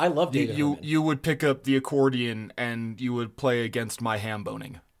 Yeah, I love David Herman. You would pick up the accordion and you would play against my ham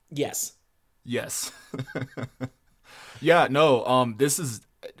boning. Yes. Yes. Yeah, no, this is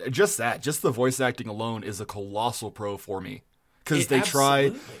just that. Just the voice acting alone is a colossal pro for me. Because they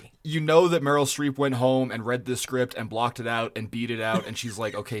try... You know that Meryl Streep went home and read this script and blocked it out and beat it out. And she's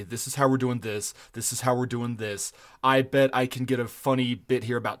like, okay, this is how we're doing this. This is how we're doing this. I bet I can get a funny bit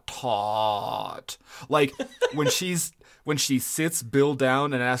here about Tot. Like, when she sits Bill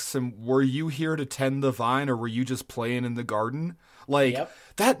down and asks him, were you here to tend the vine or were you just playing in the garden? Like,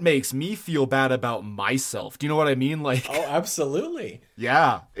 that makes me feel bad about myself. Do you know what I mean? Like, oh, absolutely.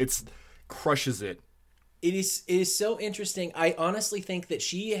 Yeah, it's crushes it. It is so interesting. I honestly think that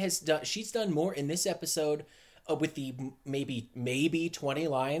she's done more in this episode with the maybe 20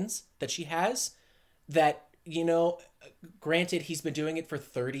 lines that she has that, you know, granted he's been doing it for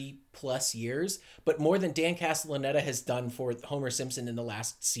 30 plus years, but more than Dan Castellaneta has done for Homer Simpson in the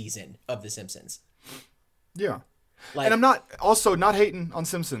last season of The Simpsons. Yeah. Like, and I'm not hating on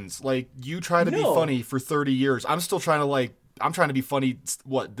Simpsons. Like, you try to be funny for 30 years. I'm still trying to I'm trying to be funny.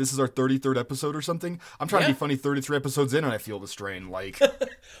 What? This is our 33rd episode or something. I'm trying to be funny 33 episodes in, and I feel the strain. Like,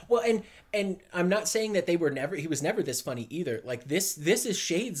 well, and I'm not saying that he was never this funny either. Like this is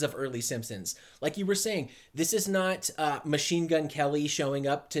shades of early Simpsons. Like you were saying, this is not Machine Gun Kelly showing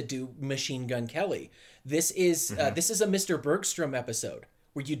up to do Machine Gun Kelly. This is a Mr. Bergstrom episode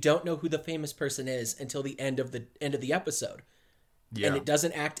where you don't know who the famous person is until the end of the episode, and it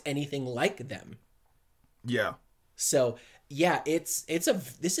doesn't act anything like them. Yeah. So. Yeah, this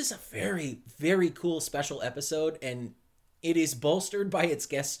is a very, very cool special episode, and it is bolstered by its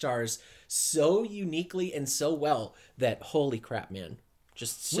guest stars so uniquely and so well that holy crap, man,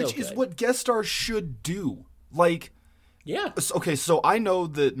 just so Which good. Is what guest stars should do. Like, yeah. Okay, so I know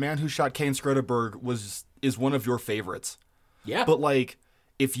that Man Who Shot Kane Skredeberg is one of your favorites. Yeah. But like,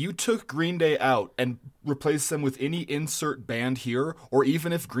 if you took Green Day out and replaced them with any insert band here, or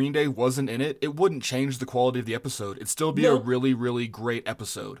even if Green Day wasn't in it, it wouldn't change the quality of the episode. It'd still be a really, really great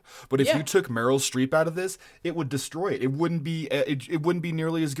episode. But if you took Meryl Streep out of this, it would destroy it. It wouldn't be it wouldn't be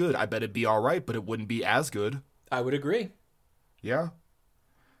nearly as good. I bet it'd be all right, but it wouldn't be as good. I would agree. Yeah.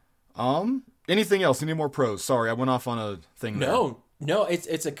 Anything else? Any more pros? Sorry, I went off on a thing there. No,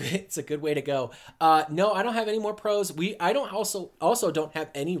 it's a good way to go. No, I don't have any more pros. I don't also don't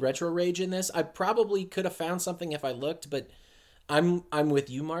have any retro rage in this. I probably could have found something if I looked, but I'm with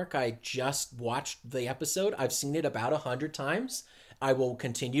you, Mark. I just watched the episode. I've seen it about 100 times. I will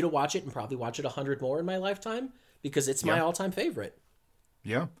continue to watch it and probably watch it 100 more in my lifetime because it's my all-time favorite.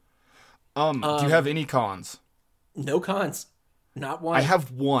 Yeah. Do you have any cons? No cons. Not one. I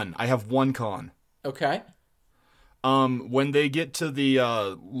have one con. Okay. When they get to the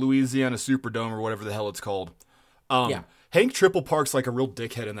Louisiana Superdome or whatever the hell it's called, Hank Triple Park's like a real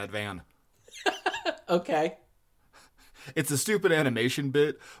dickhead in that van. Okay. It's a stupid animation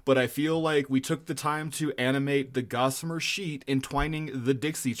bit, but I feel like we took the time to animate the Gossamer Sheet entwining the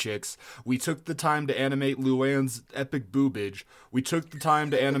Dixie Chicks. We took the time to animate Luann's epic boobage. We took the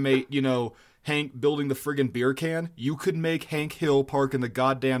time to animate, Hank building the friggin' beer can. You could make Hank Hill park in the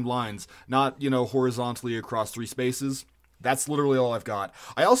goddamn lines, not, horizontally across 3 spaces. That's literally all I've got.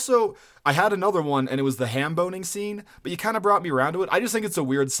 I had another one, and it was the ham boning scene, but you kind of brought me around to it. I just think it's a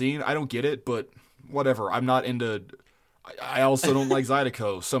weird scene. I don't get it, but whatever. I'm not into... I also don't like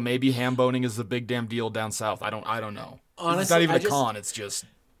Zydeco, so maybe ham boning is a big damn deal down south. I don't know. Honestly, it's not even a con, it's just...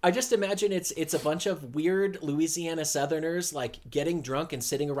 I just imagine it's a bunch of weird Louisiana Southerners like getting drunk and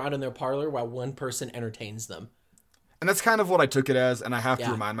sitting around in their parlor while one person entertains them. And that's kind of what I took it as, and I have to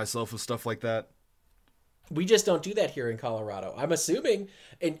remind myself of stuff like that. We just don't do that here in Colorado. I'm assuming,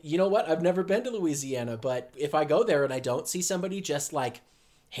 and you know what? I've never been to Louisiana, but if I go there and I don't see somebody just like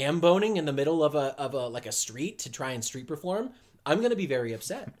ham boning in the middle of a street to try and street perform, I'm going to be very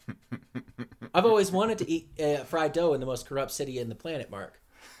upset. I've always wanted to eat fried dough in the most corrupt city in the planet, Mark.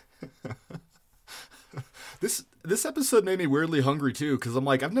 This episode made me weirdly hungry too, because I'm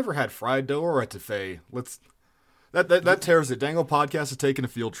like, I've never had fried dough or etouffee. That tears it. Dangle Podcast is taking a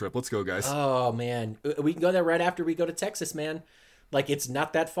field trip. Let's go, guys. Oh man, we can go there right after we go to Texas, man. Like, it's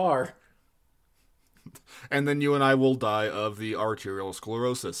not that far. And then you and I will die of the arterial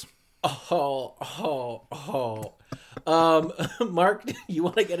sclerosis. Oh, oh, oh. Mark, you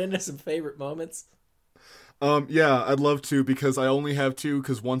want to get into some favorite moments? Yeah, I'd love to because I only have two.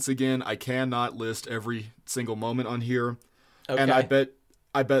 Because once again, I cannot list every single moment on here, and Okay.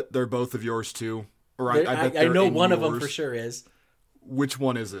 I bet they're both of yours too, or There, I bet I they're know in one of them for yours. sure is. Which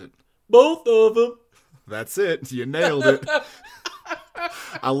one is it? Both of them. That's it. You nailed it.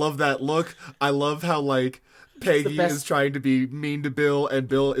 I love that look. I love how like It's the Peggy is best. trying to be mean to Bill, and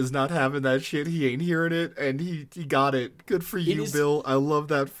Bill is not having that shit. He ain't hearing it, and he got it. Good for It you, is. Bill. I love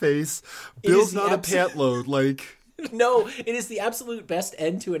that face. It is Bill's the not a absolute. pant load. Like, No, it is the absolute best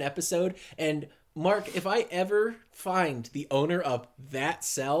end to an episode. And Mark, if I ever find the owner of that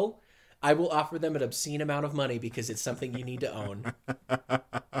cell, I will offer them an obscene amount of money because it's something you need to own.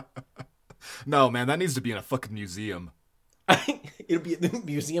 no, man, that needs to be in a fucking museum. It'll be at the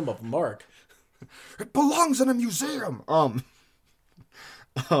Museum of Mark. It belongs in a museum. And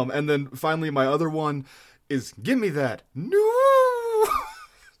then finally, my other one is "Give me that." No.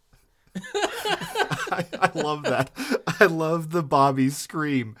 I love that. I love the Bobby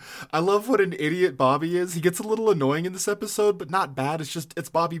scream. I love what an idiot Bobby is. He gets a little annoying in this episode, but not bad. It's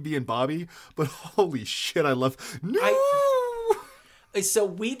Bobby being Bobby. But holy shit, I love no. So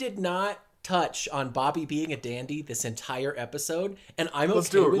we did not touch on Bobby being a dandy this entire episode, and I'm okay Let's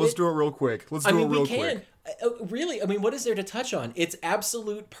do it. with Let's it. do it real quick. Let's I do mean, it we real can. quick. Really, I mean, what is there to touch on? It's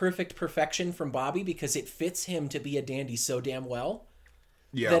absolute perfect perfection from Bobby because it fits him to be a dandy so damn well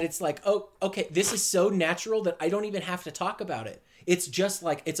Yeah. that it's like, oh, okay, this is so natural that I don't even have to talk about it. It's just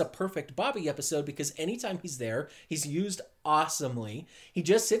like, it's a perfect Bobby episode because anytime he's there, he's used awesomely. He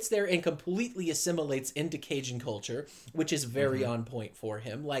just sits there and completely assimilates into Cajun culture, which is very on point for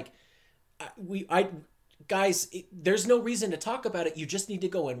him. Like, guys, there's no reason to talk about it. You just need to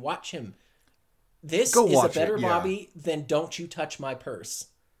go and watch him. This Go is a watch better it, yeah. Bobby than Don't You Touch My Purse.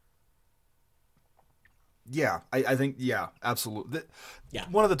 Yeah, I think, yeah, absolutely. Yeah.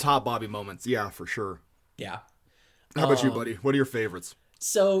 One of the top Bobby moments. Yeah, for sure. Yeah. How about you, buddy? What are your favorites?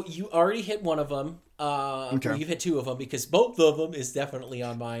 So you already hit one of them. Okay. Well, you've hit two of them because both of them is definitely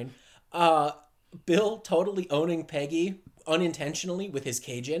on mine. Bill totally owning Peggy unintentionally with his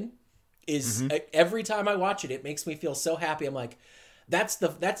Cajun is every time I watch it, it makes me feel so happy. I'm like, that's the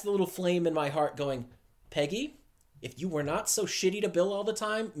little flame in my heart going, Peggy, if you were not so shitty to Bill all the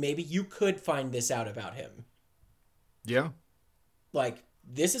time, maybe you could find this out about him. Yeah. Like,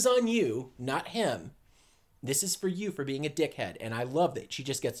 this is on you, not him. This is for you for being a dickhead. And I love that she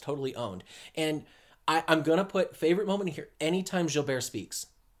just gets totally owned. And I'm going to put favorite moment here anytime Gilbert speaks.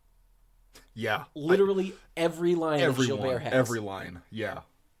 Yeah. Literally every line that Everyone. Gilbert has. Every line. Yeah.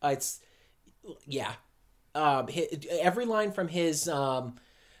 Yeah. Every line from his,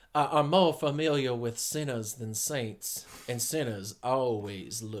 I'm more familiar with sinners than saints, and sinners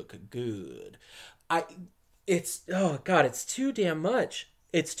always look good. Oh God, it's too damn much.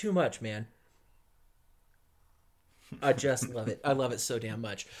 It's too much, man. I just love it. I love it so damn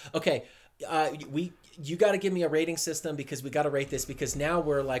much. Okay, you got to give me a rating system because we got to rate this because now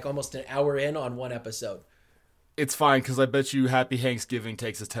we're like almost an hour in on one episode. It's fine, because I bet you Happy Hanksgiving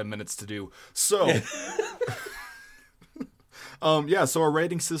takes us 10 minutes to do. So, so our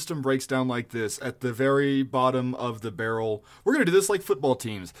rating system breaks down like this. At the very bottom of the barrel, we're going to do this like football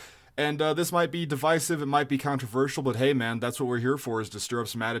teams. And this might be divisive, it might be controversial, but hey, man, that's what we're here for, is to stir up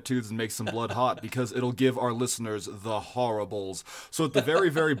some attitudes and make some blood hot, because it'll give our listeners the horribles. So at the very,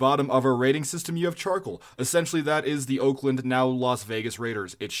 very bottom of our rating system, you have charcoal. Essentially, that is the Oakland, now Las Vegas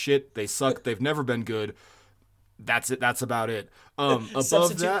Raiders. It's shit, they suck, they've never been good. That's it, that's about it. Above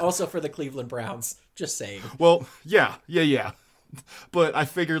Substitute that, also for the Cleveland Browns. Just saying. well, yeah. But I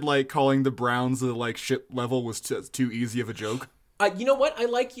figured, like, calling the Browns the, like, shit level was too easy of a joke. You know what? I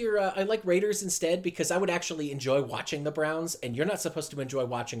like I like Raiders instead because I would actually enjoy watching the Browns, and you're not supposed to enjoy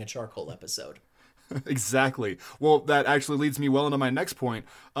watching a charcoal episode. Exactly. Well, that actually leads me well into my next point.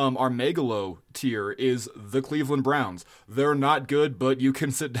 Our megalo tier is the Cleveland Browns. They're not good, but you can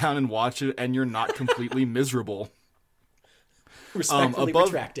sit down and watch it, and you're not completely miserable. Respectfully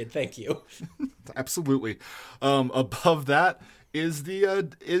retracted. Thank you. Absolutely. Above that is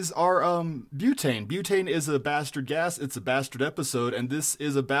our butane. Butane is a bastard gas. It's a bastard episode, and this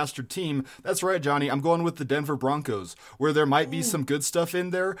is a bastard team. That's right, Johnny. I'm going with the Denver Broncos, where there might be some good stuff in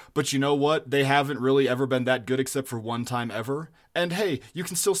there, but you know what? They haven't really ever been that good except for one time ever. And hey, you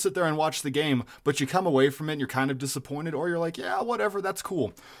can still sit there and watch the game, but you come away from it and you're kind of disappointed, or you're like, yeah, whatever, that's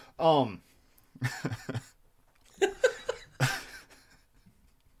cool.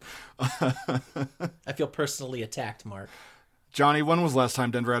 I feel personally attacked, Mark. Johnny, when was the last time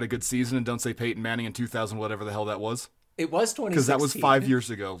Denver had a good season? And don't say Peyton Manning in 2000, whatever the hell that was. It was 2016. Because that was 5 years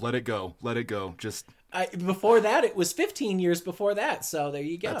ago. Let it go. Let it go. Just before that, it was 15 years before that. So there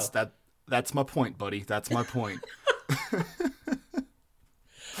you go. That's my point, buddy. That's my point.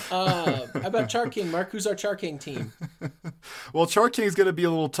 How about Char King, Mark? Who's our Char King team? Well, Char King is going to be a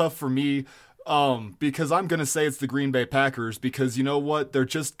little tough for me. Because I'm going to say it's the Green Bay Packers, because you know what? They're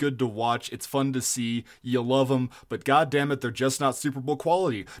just good to watch. It's fun to see. You love them, but goddamn it, they're just not Super Bowl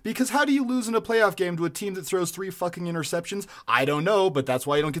quality. Because how do you lose in a playoff game to a team that throws 3 fucking interceptions? I don't know, but that's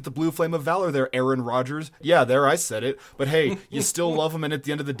why you don't get the blue flame of valor there, Aaron Rodgers. Yeah, there, I said it. But hey, you still love them, and at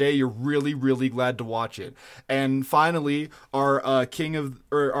the end of the day, you're really, really glad to watch it. And finally, our king of,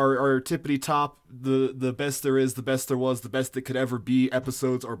 or our tippity top, the best there is, the best there was, the best that could ever be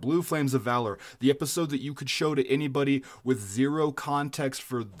episodes are Blue Flames of Valor. The episode that you could show to anybody with zero context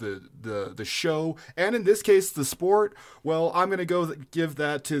for the show, and in this case, the sport. Well, I'm going to go give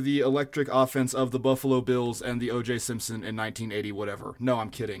that to the electric offense of the Buffalo Bills and the O.J. Simpson in 1980 whatever. No, I'm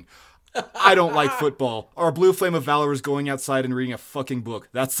kidding. I don't like football. Our Blue Flame of Valor is going outside and reading a fucking book.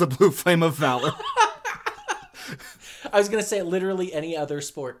 That's the Blue Flame of Valor. I was going to say literally any other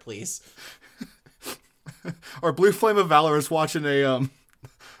sport, please. Our Blue Flame of Valor is watching a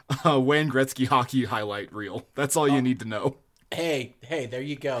Wayne Gretzky hockey highlight reel. That's all you need to know. Hey, there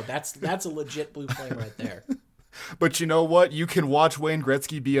you go. That's a legit blue flame right there. But you know what? You can watch Wayne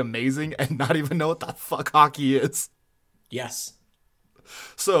Gretzky be amazing and not even know what the fuck hockey is. Yes.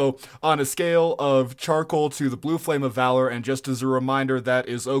 So, on a scale of charcoal to the Blue Flame of Valor, and just as a reminder, that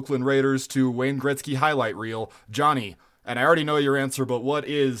is Oakland Raiders to Wayne Gretzky highlight reel, Johnny, and I already know your answer, but what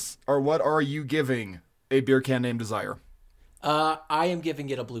are you giving a beer can named Desire? I am giving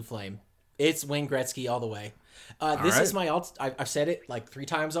it a blue flame. It's Wayne Gretzky all the way. This is my I've said it like 3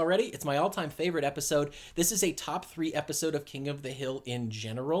 times already. It's my all-time favorite episode. This is a top 3 episode of King of the Hill in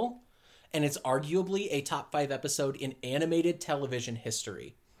general, and it's arguably a top 5 episode in animated television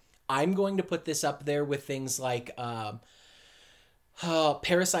history. I'm going to put this up there with things like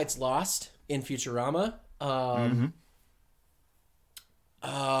Parasite's Lost in Futurama.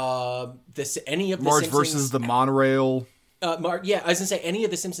 Any of the Marge Simpsons versus the Monorail. Yeah, I was gonna say any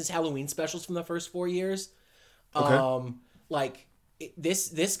of the Simpsons Halloween specials from the first 4 years. Okay.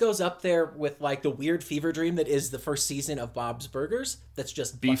 This goes up there with like the weird fever dream that is the first season of Bob's Burgers. That's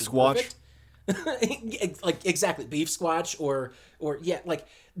just Beef Squatch. Like exactly, Beef Squatch or yeah, like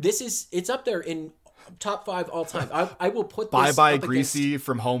it's up there in top 5 all time. I will put this Bye up Greasy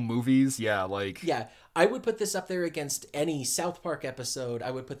from Home Movies. Yeah, like yeah. I would put this up there against any South Park episode.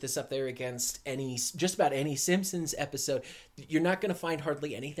 I would put this up there against just about any Simpsons episode. You're not going to find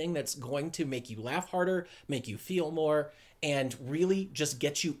hardly anything that's going to make you laugh harder, make you feel more, and really just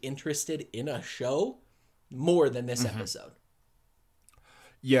get you interested in a show more than this episode.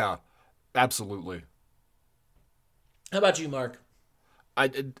 Yeah, absolutely. How about you, Mark?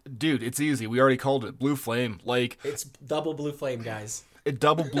 Dude, it's easy. We already called it Blue Flame. Like it's double blue flame, guys. A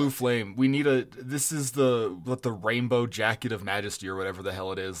double blue flame. We need this is the rainbow jacket of majesty or whatever the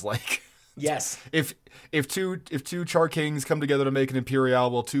hell it is. Like yes. If two Char Kings come together to make an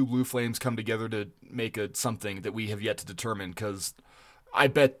Imperial, well, 2 blue flames come together to make something that we have yet to determine, because I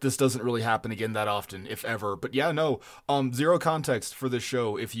bet this doesn't really happen again that often, if ever. But yeah, no, zero context for this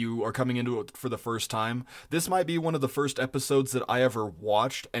show. If you are coming into it for the first time, this might be one of the first episodes that I ever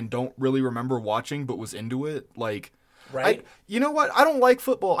watched and don't really remember watching, but was into it. Like, right. You know what? I don't like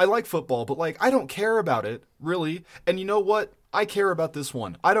football. I like football, but like, I don't care about it, really. And you know what? I care about this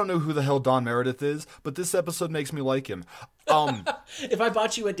one. I don't know who the hell Don Meredith is, but this episode makes me like him. If I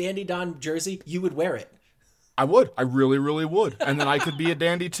bought you a Dandy Don jersey, you would wear it. I would. I really, really would. And then I could be a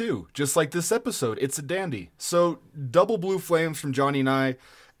dandy too. Just like this episode. It's a dandy. So, double blue flames from Johnny and I.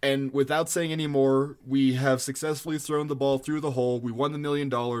 And without saying any more, we have successfully thrown the ball through the hole. We won the $1 million,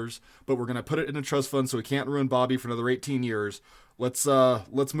 but we're going to put it in a trust fund so we can't ruin Bobby for another 18 years. Let's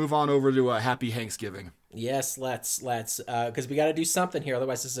move on over to a happy Hanksgiving. Yes, let's because we got to do something here.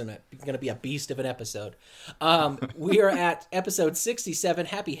 Otherwise, this isn't going to be a beast of an episode. We are at episode 67,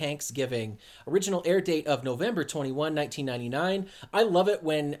 Happy Hanksgiving. Original air date of November 21, 1999. I love it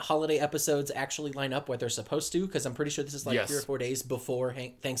when holiday episodes actually line up what they're supposed to, because I'm pretty sure this is like 3 or 4 days before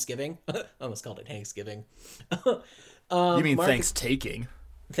Thanksgiving. I almost called it Hanksgiving. You mean thanks-taking?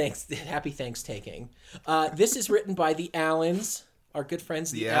 Happy Thanks-taking. This is written by the Allens. Our good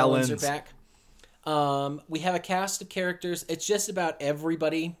friends, the Allens, are back. We have a cast of characters. It's just about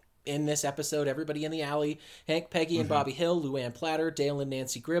everybody in this episode. Everybody in the alley. Hank, Peggy, and Bobby Hill. Luann Platter, Dale and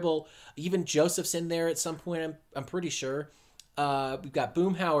Nancy Gribble. Even Joseph's in there at some point, I'm pretty sure. We've got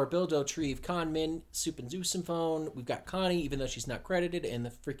Boomhauer, Bill Dotrieve, Con Min, Soup and Zoosimphone. We've got Connie, even though she's not credited in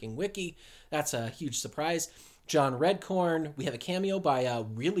the freaking wiki. That's a huge surprise. John Redcorn. We have a cameo by a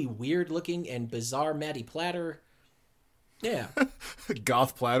really weird-looking and bizarre Maddie Platter. Yeah.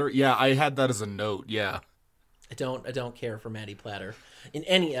 Goth Platter? Yeah, I had that as a note, yeah. I don't care for Maddie Platter in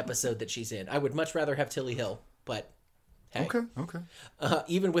any episode that she's in. I would much rather have Tilly Hill, but hey. Okay.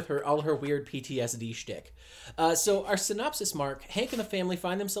 Even with all her weird PTSD shtick. So our synopsis, Mark: Hank and the family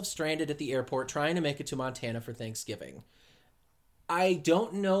find themselves stranded at the airport trying to make it to Montana for Thanksgiving. I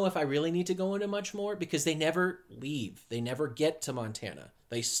don't know if I really need to go into much more because they never leave. They never get to Montana.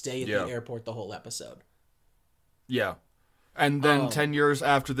 They stay at the airport the whole episode. Yeah. And then 10 years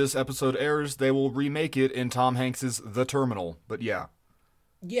after this episode airs, they will remake it in Tom Hanks's The Terminal. But yeah.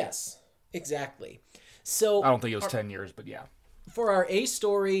 Yes, exactly. So I don't think it was 10 years, but yeah. For our A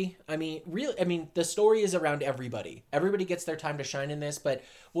story, the story is around everybody. Everybody gets their time to shine in this, but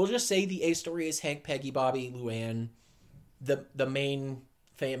we'll just say the A story is Hank, Peggy, Bobby, Luann, the main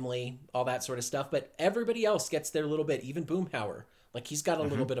family, all that sort of stuff. But everybody else gets their little bit, even Boomhauer. Like, he's got a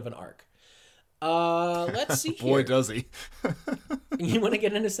little bit of an arc. Let's see here. Boy, does he. You want to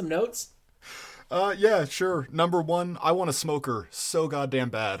get into some notes? Yeah, sure. Number 1, I want a smoker so goddamn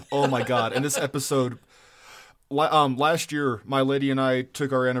bad. Oh my god. And this episode, last year, my lady and I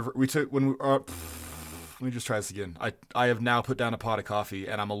took our anniversary. Let me just try this again. I have now put down a pot of coffee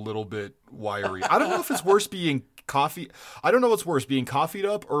and I'm a little bit wiry. I don't know if it's worse being I don't know what's worse, being coffeeed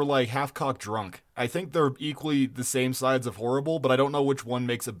up or like half-cocked drunk. I think they're equally the same sides of horrible, but I don't know which one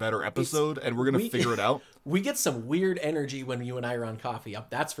makes a better episode, and we're going to figure it out. We get some weird energy when you and I are on coffee up.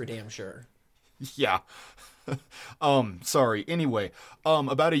 That's for damn sure. Yeah. Sorry. Anyway,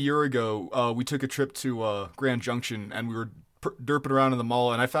 about a year ago, we took a trip to Grand Junction, and we were derping around in the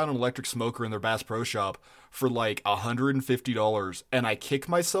mall, and I found an electric smoker in their Bass Pro Shop for like $150, and I kick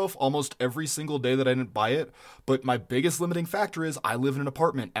myself almost every single day that I didn't buy it. But my biggest limiting factor is I live in an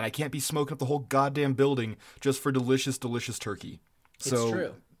apartment, and I can't be smoking up the whole goddamn building just for delicious turkey. So, it's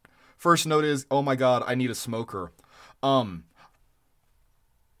true. First note is, oh my god, I need a smoker.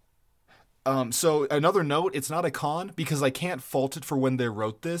 So another note, it's not a con because I can't fault it for when they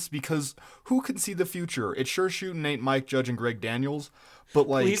wrote this, because who can see the future? It sure shooting ain't Mike Judge and Greg Daniels, but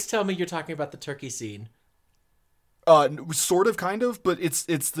like... Please tell me you're talking about the turkey scene. Sort of, kind of, but it's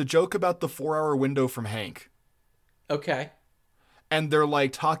the joke about the 4-hour window from Hank. Okay. And they're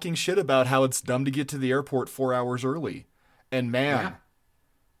like talking shit about how it's dumb to get to the airport 4 hours early. And man... Yeah.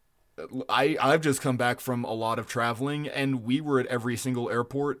 I've just come back from a lot of traveling, and we were at every single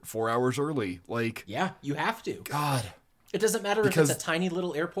airport 4 hours early. Like, yeah, you have to. God. It doesn't matter if it's a tiny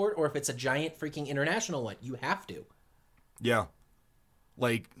little airport or if it's a giant freaking international one. You have to. Yeah.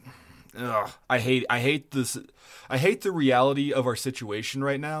 Like, I hate this. I hate the reality of our situation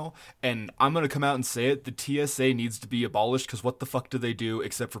right now, and I'm going to come out and say it. The TSA needs to be abolished, because what the fuck do they do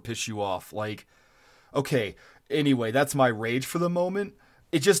except for piss you off? Like, okay, anyway, that's my rage for the moment.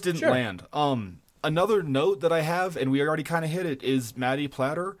 It just didn't land. Another note that I have, and we already kind of hit it, is Maddie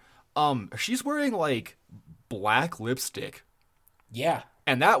Platter. She's wearing like black lipstick. Yeah.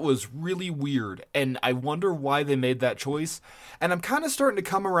 And that was really weird. And I wonder why they made that choice. And I'm kind of starting to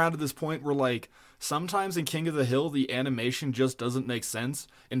come around to this point where like sometimes in King of the Hill, the animation just doesn't make sense.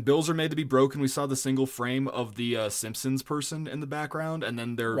 In Bills Are Made to Be Broken, we saw the single frame of the Simpsons person in the background, and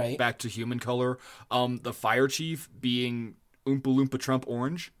then they're back to human color. The fire chief being Oompa Loompa Trump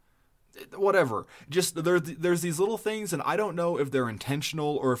orange, whatever. Just there's these little things, and I don't know if they're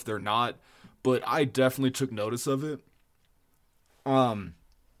intentional or if they're not, but I definitely took notice of it.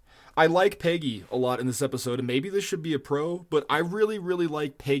 I like Peggy a lot in this episode, and maybe this should be a pro, but I really, really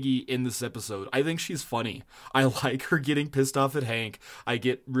like Peggy in this episode. I think she's funny. I like her getting pissed off at Hank. I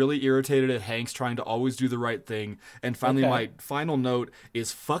get really irritated at Hank's trying to always do the right thing. And finally, my final note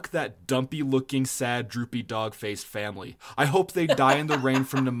is fuck that dumpy-looking, sad, droopy, dog-faced family. I hope they die in the rain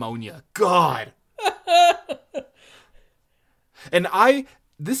from pneumonia. God! And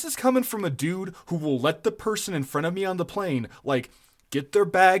this is coming from a dude who will let the person in front of me on the plane, like, get their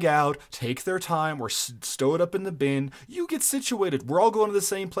bag out, take their time, or stow it up in the bin. You get situated. We're all going to the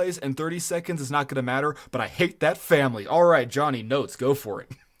same place, and 30 seconds is not going to matter, but I hate that family. All right, Johnny, notes. Go for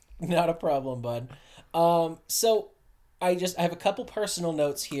it. Not a problem, bud. So I have a couple personal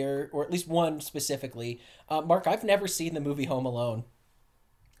notes here, or at least one specifically. Mark, I've never seen the movie Home Alone.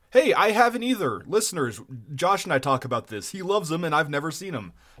 Hey, I haven't either. Listeners, Josh and I talk about this. He loves them, and I've never seen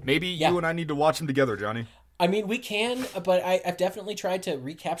them. Maybe you and I need to watch them together, Johnny. I mean, we can, but I've definitely tried to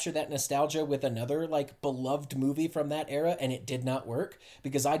recapture that nostalgia with another, like, beloved movie from that era, and it did not work,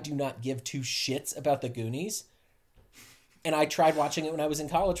 because I do not give two shits about the Goonies. And I tried watching it when I was in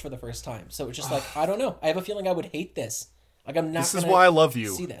college for the first time. So it's just like, I don't know. I have a feeling I would hate this. Like, I'm not This is why I love you.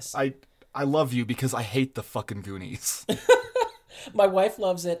 See this. I love you because I hate the fucking Goonies. My wife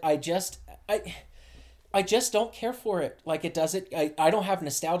loves it. I just don't care for it. Like it does it. I don't have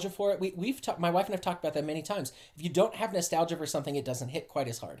nostalgia for it. My wife and I've talked about that many times. If you don't have nostalgia for something, it doesn't hit quite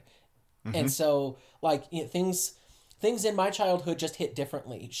as hard. Mm-hmm. And so like things in my childhood just hit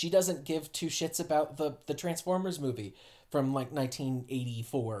differently. She doesn't give two shits about the Transformers movie from like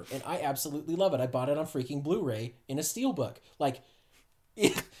 1984, and I absolutely love it. I bought it on freaking Blu-ray in a steelbook. Like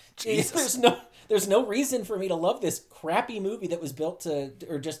there's no reason for me to love this crappy movie that was built to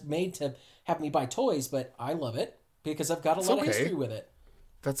or just made to have me buy toys, but I love it because I've got a lot of history with it.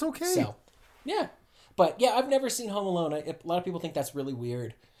 That's okay. So, yeah. But yeah, I've never seen Home Alone. A lot of people think that's really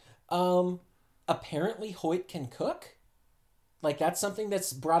weird. Apparently Hoyt can cook. Like that's something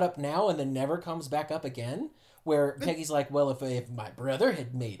that's brought up now and then never comes back up again. Where Peggy's like, well, if my brother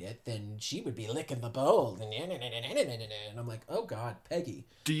had made it, then she would be licking the bowl. And I'm like, oh, God, Peggy.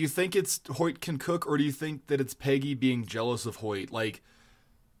 Do you think it's Hoyt can cook, or do you think that it's Peggy being jealous of Hoyt? Like,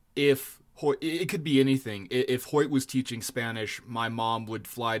 if Hoyt, it could be anything. If Hoyt was teaching Spanish, my mom would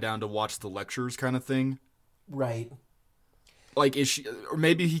fly down to watch the lectures kind of thing. Right. Like, is she, or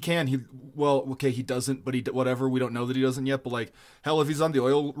maybe he can. He doesn't, but whatever. We don't know that he doesn't yet. But like, hell, if he's on the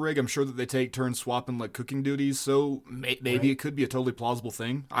oil rig, I'm sure that they take turns swapping like cooking duties. So maybe It could be a totally plausible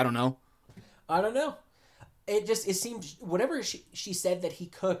thing. I don't know. It seemed whatever she said that he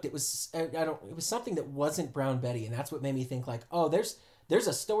cooked. It was it was something that wasn't Brown Betty, and that's what made me think like, oh, there's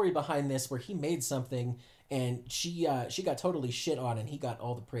a story behind this where he made something and she got totally shit on, and he got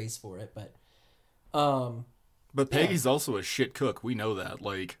all the praise for it. But Peggy's also a shit cook. We know that.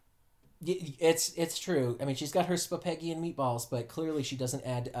 Like, it's true. I mean, she's got her spaghetti and meatballs, but clearly she doesn't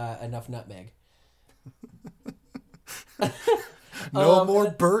add enough nutmeg. No more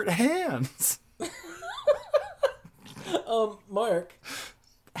burnt hands. Mark,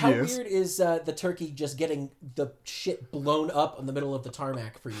 how weird is the turkey just getting the shit blown up in the middle of the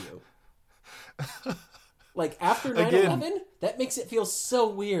tarmac for you? Like after 9/11, that makes it feel so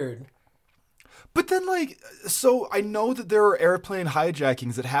weird. But then, like, so I know that there are airplane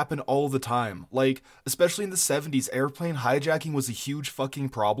hijackings that happen all the time. Like, especially in the 70s, airplane hijacking was a huge fucking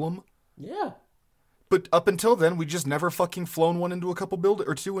problem. Yeah. But up until then, we just never fucking flown one into a couple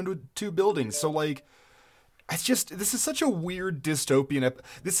into two buildings. So, like, it's just, this is such a weird dystopian,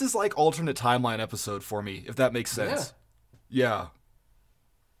 this is like alternate timeline episode for me, if that makes sense. Yeah.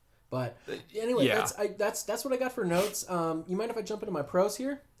 But anyway, that's what I got for notes. You mind if I jump into my pros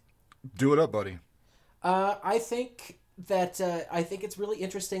here? Do it up, buddy. I think it's really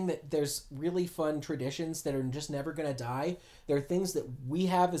interesting that there's really fun traditions that are just never going to die. There are things that we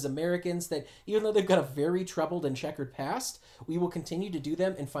have as Americans that, even though they've got a very troubled and checkered past, we will continue to do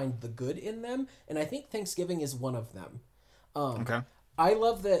them and find the good in them. And I think Thanksgiving is one of them. Okay. I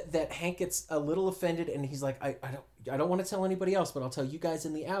love that Hank gets a little offended and he's like, I don't want to tell anybody else, but I'll tell you guys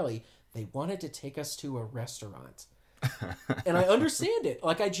in the alley. They wanted to take us to a restaurant. And I understand it.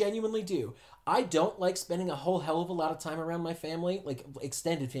 Like, I genuinely do. I don't like spending a whole hell of a lot of time around my family, like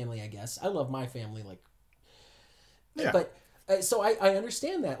extended family, I guess. I love my family, like, yeah. But so I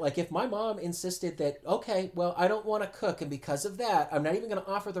understand that. Like, if my mom insisted that, okay, well, I don't want to cook, and because of that, I'm not even going to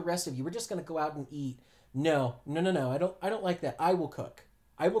offer the rest of you. We're just going to go out and eat. No. I don't like that. I will cook.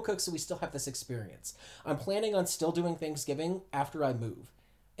 So we still have this experience. I'm planning on still doing Thanksgiving after I move,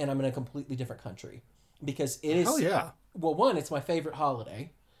 and I'm in a completely different country. Because it is, well, one, it's my favorite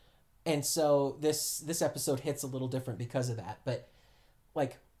holiday, and so this episode hits a little different because of that. But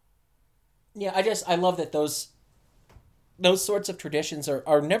like, yeah, I love that those sorts of traditions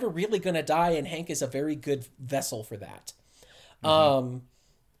are never really going to die, and Hank is a very good vessel for that. Mm-hmm.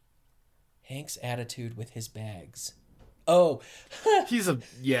 Hank's attitude with his bags. Oh,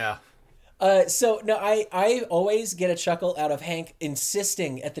 So no, I always get a chuckle out of Hank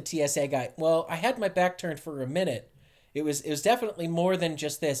insisting at the TSA guy, well, I had my back turned for a minute. It was definitely more than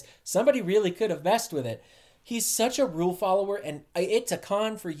just this. Somebody really could have messed with it. He's such a rule follower, and it's a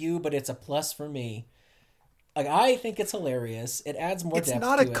con for you, but it's a plus for me. Like, I think it's hilarious. It adds more depth to it. It's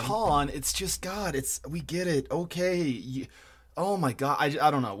not a con. It's just, God, we get it. Okay. Oh my God.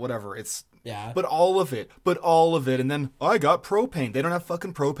 I don't know. Whatever. Yeah. But all of it. And then, I got propane. They don't have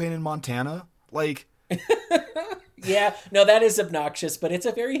fucking propane in Montana? Like. Yeah, no, that is obnoxious, but it's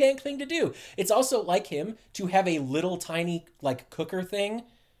a very Hank thing to do. It's also like him to have a little tiny, like, cooker thing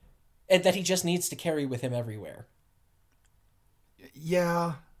and that he just needs to carry with him everywhere.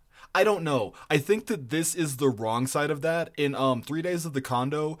 Yeah. I don't know. I think that this is the wrong side of that. In 3 Days of the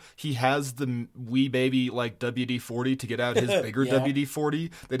Condo, he has the wee baby like WD-40 to get out his bigger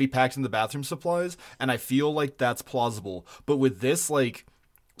WD-40 that he packed in the bathroom supplies, and I feel like that's plausible. But with this, like,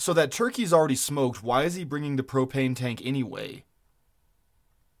 So that turkey's already smoked. Why is he bringing the propane tank anyway?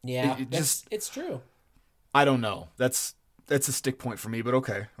 Yeah, it's true. I don't know. That's a stick point for me, but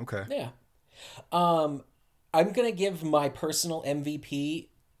okay. Yeah. I'm gonna give my personal MVP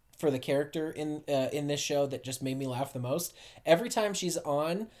for the character in this show that just made me laugh the most. Every time she's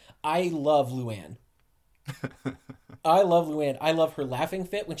on, I love Luann. I love Luann. I love her laughing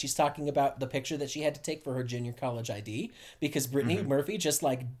fit when she's talking about the picture that she had to take for her junior college ID, because Brittany Murphy just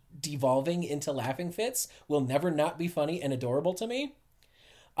like devolving into laughing fits will never not be funny and adorable to me.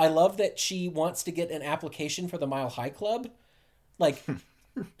 I love that she wants to get an application for the Mile High Club. Like,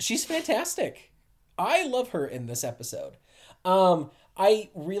 she's fantastic. I love her in this episode. I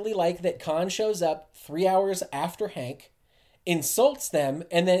really like that Khan shows up 3 hours after Hank, insults them,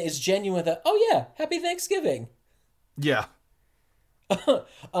 and then is genuine that, oh yeah, happy Thanksgiving. Yeah.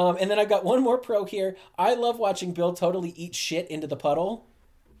 And then I got one more pro here. I love watching Bill totally eat shit into the puddle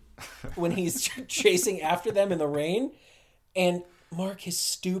when he's chasing after them in the rain. And Mark, his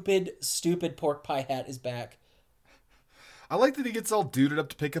stupid pork pie hat is back. I like that he gets all duded up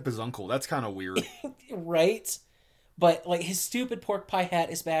to pick up his uncle. That's kind of weird. Right? But, like, his stupid pork pie hat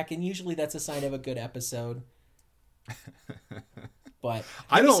is back, and usually that's a sign of a good episode. But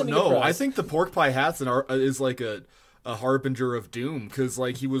I don't know. I think the pork pie hat's is like a harbinger of doom, because,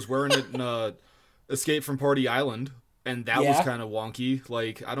 like, he was wearing it in Escape from Party Island, and that was kind of wonky.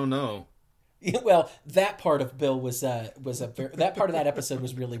 Like, I don't know. Well, that part of Bill that part of that episode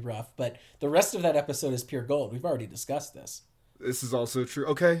was really rough, but the rest of that episode is pure gold. We've already discussed this. This is also true.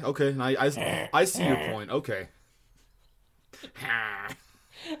 Okay. I see your point. Okay.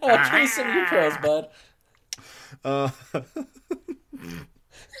 Try some of your pros, bud.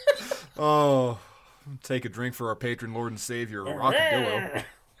 Take a drink for our patron Lord and Savior, Rockadillo.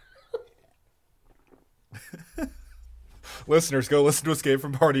 Listeners, go listen to Escape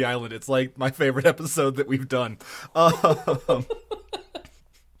from Party Island. It's like my favorite episode that we've done. You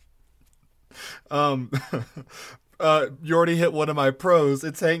already hit one of my pros.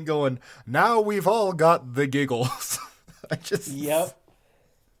 It's Hank going, now we've all got the giggles. Yep.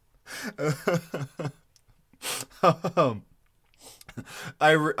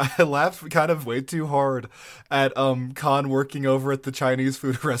 I laughed kind of way too hard at Khan working over at the Chinese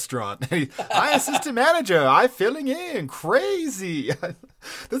food restaurant. Hi, assistant manager. I filling in. Crazy.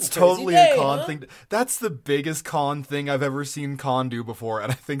 That's totally a Khan thing. That's the biggest Khan thing I've ever seen Khan do before,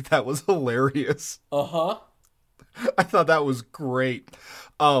 and I think that was hilarious. Uh-huh. I thought that was great.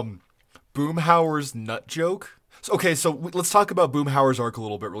 Boomhauer's nut joke. So let's talk about Boomhauer's arc a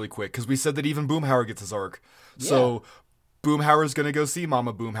little bit really quick, because we said that even Boomhauer gets his arc. Yeah. So Boomhauer's going to go see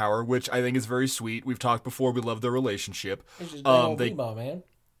Mama Boomhauer, which I think is very sweet. We've talked before. We love their relationship. It's just Limo, man.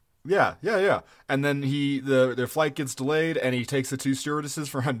 Yeah. And then their flight gets delayed, and he takes the two stewardesses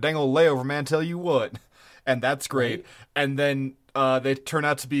for a dang old layover, man, tell you what. And that's great. Right. And then they turn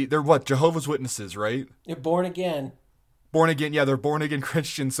out to be, they're what, Jehovah's Witnesses, right? They're born again. Born again, yeah, they're born again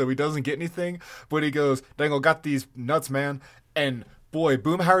Christians, so he doesn't get anything. But he goes, dang old, got these nuts, man. And boy,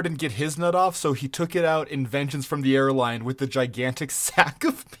 Boomhauer didn't get his nut off, so he took it out in vengeance from the airline with the gigantic sack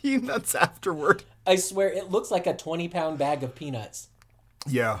of peanuts afterward. I swear, it looks like a 20-pound bag of peanuts.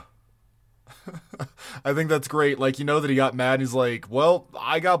 Yeah. I think that's great. Like, you know that he got mad, and he's like, well,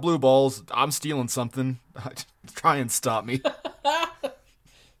 I got blue balls. I'm stealing something. Try and stop me.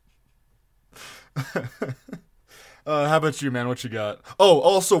 How about you, man? What you got? Oh,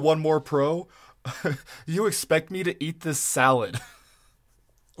 also one more pro. You expect me to eat this salad?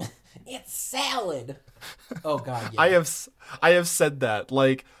 It's salad. Oh God, yeah. I have said that.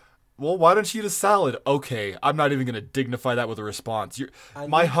 Like, well, why don't you eat a salad? Okay, I'm not even gonna dignify that with a response.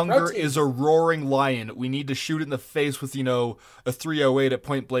 My hunger is a roaring lion. We need to shoot it in the face with, a 308 at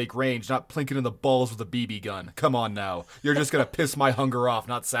point blank range, not plink it in the balls with a BB gun. Come on now. You're just gonna piss my hunger off,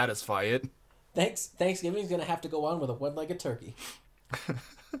 not satisfy it. Thanksgiving's gonna have to go on with a one-legged turkey.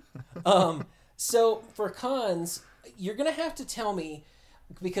 So for cons, you're gonna have to tell me,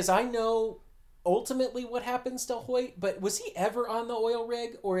 because I know ultimately what happens to Hoyt, but was he ever on the oil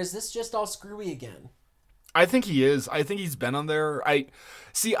rig, or is this just all screwy again? I think he is. I think he's been on there. I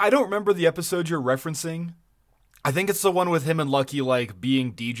don't remember the episode you're referencing. I think it's the one with him and Lucky, like,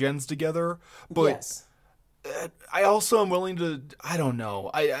 being degens together. But yes. I also am willing to, I don't know,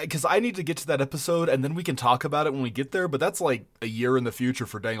 because I need to get to that episode, and then we can talk about it when we get there, but that's like a year in the future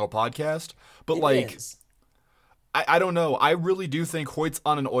for Dangle Podcast. But it is. I don't know. I really do think Hoyt's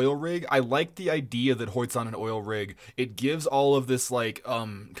on an oil rig. I like the idea that Hoyt's on an oil rig. It gives all of this, like,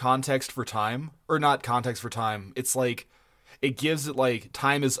 context for time. Or not context for time. It's like, it gives it like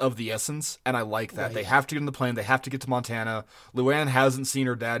time is of the essence, and I like that. Right. They have to get in the plane, they have to get to Montana. Luann hasn't seen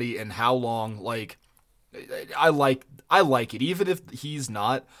her daddy in how long? Like, I like it. Even if he's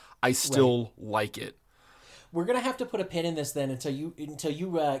not, I still like it. We're gonna have to put a pin in this then until you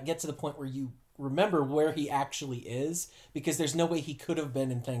get to the point where you remember where he actually is, because there's no way he could have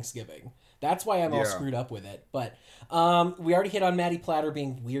been in Thanksgiving. That's why I'm all screwed up with it. But we already hit on Maddie Platter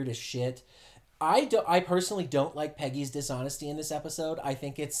being weird as shit. I personally don't like Peggy's dishonesty in this episode. I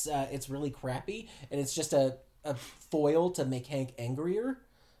think it's really crappy, and it's just a foil to make Hank angrier.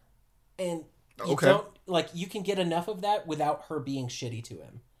 And you don't like, you can get enough of that without her being shitty to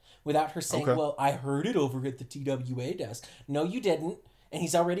him. Without her saying, well, I heard it over at the TWA desk. No, you didn't. And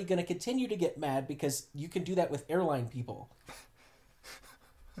he's already going to continue to get mad because you can do that with airline people.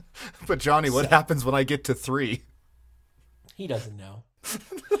 But Johnny, what happens when I get to 3? He doesn't know.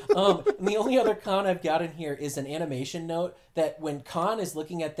 And the only other con I've got in here is an animation note that when Khan is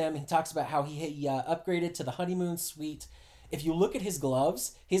looking at them, he talks about how he upgraded to the honeymoon suite. If you look at his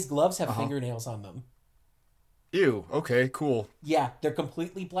gloves have fingernails on them. Ew, okay, cool. Yeah, they're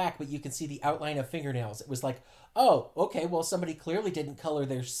completely black, but you can see the outline of fingernails. It was like, oh, okay, well, somebody clearly didn't color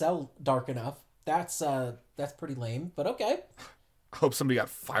their cell dark enough. That's pretty lame, but okay. I hope somebody got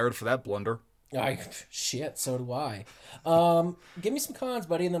fired for that blunder. Shit, so do I. Give me some cons,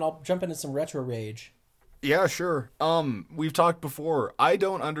 buddy, and then I'll jump into some retro rage. Yeah, sure. We've talked before. I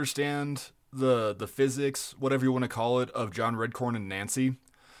don't understand the physics, whatever you want to call it, of John Redcorn and Nancy.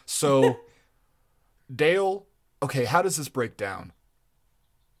 So, Dale... Okay, how does this break down?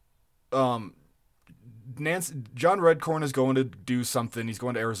 John Redcorn is going to do something. He's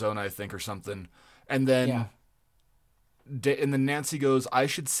going to Arizona, I think, or something. And then, and then Nancy goes, "I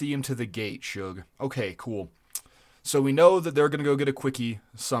should see him to the gate, Suge." Okay, cool. So we know that they're going to go get a quickie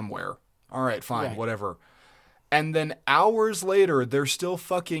somewhere. All right, fine, whatever. And then hours later, they're still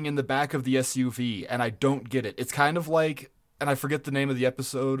fucking in the back of the SUV, and I don't get it. It's kind of like, and I forget the name of the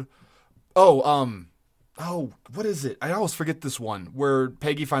episode. Oh, what is it? I always forget this one where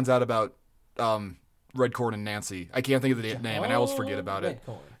Peggy finds out about Redcorn and Nancy. I can't think of the name, and I always forget about it.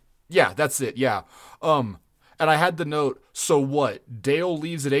 Redcorn. Yeah, that's it. Yeah. And I had the note. So what? Dale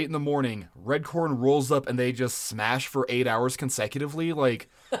leaves at 8 in the morning. Redcorn rolls up, and they just smash for 8 hours consecutively. Like,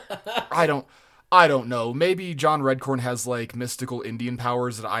 I don't know. Maybe John Redcorn has, like, mystical Indian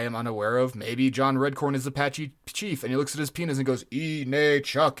powers that I am unaware of. Maybe John Redcorn is Apache chief, and he looks at his penis and goes, "Nay,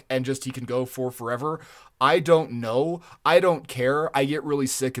 Chuck," and just he can go for forever. I don't know. I don't care. I get really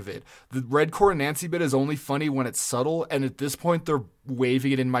sick of it. The Redcorn Nancy bit is only funny when it's subtle, and at this point, they're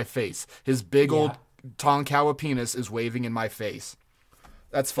waving it in my face. His big old Tonkawa penis is waving in my face.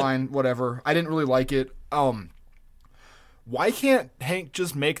 That's fine. Whatever. I didn't really like it. Why can't Hank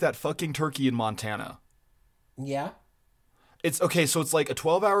just make that fucking turkey in Montana? Yeah. It's okay, so it's like a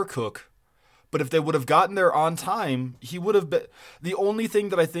 12-hour cook, but if they would have gotten there on time, he would have been... The only thing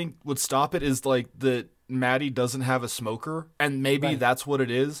that I think would stop it is, like, that Maddie doesn't have a smoker, and maybe that's what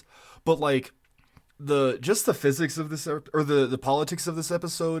it is. But, like, the physics of this, or the politics of this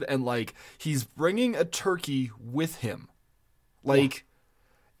episode, and, like, he's bringing a turkey with him. Like...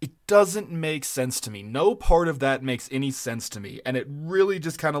 It doesn't make sense to me. No part of that makes any sense to me. And it really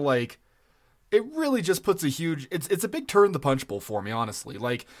just kind of like, it really just puts a huge, it's a big turn in the punch bowl for me, honestly.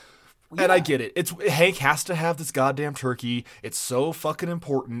 Like, and I get it. Hank has to have this goddamn turkey. It's so fucking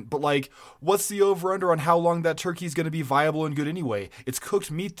important. But like, what's the over under on how long that turkey is going to be viable and good anyway? It's cooked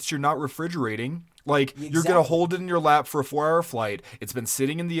meat that you're not refrigerating. Like, you're going to hold it in your lap for a 4-hour flight. It's been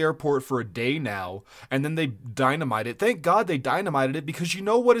sitting in the airport for a day now, and then they dynamite it. Thank God they dynamited it, because you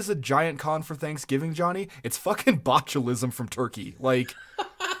know what is a giant con for Thanksgiving, Johnny? It's fucking botulism from turkey. Like...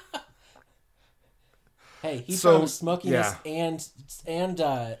 Hey, he found smokiness and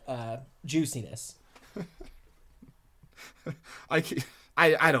juiciness. I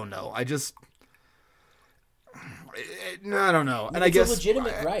don't know. I don't know. And it's I guess a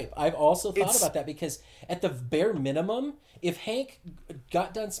legitimate gripe. I've also thought about that, because at the bare minimum, if Hank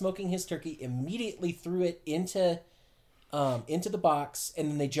got done smoking his turkey, immediately threw it into the box,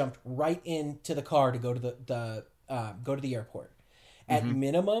 and then they jumped right into the car to go to the airport. At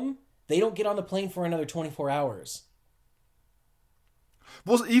minimum, they don't get on the plane for another 24 hours.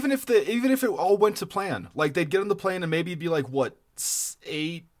 Well, even if it all went to plan, like they'd get on the plane and maybe it'd be like what,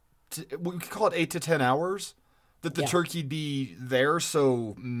 8? We could call it 8 to 10 hours. That the turkey'd be there,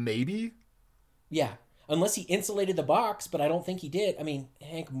 so maybe? Yeah. Unless he insulated the box, but I don't think he did. I mean,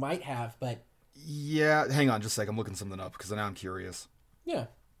 Hank might have, but... Yeah, hang on just a sec. I'm looking something up, because now I'm curious. Yeah.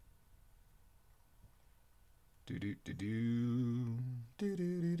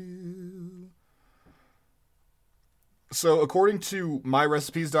 So according to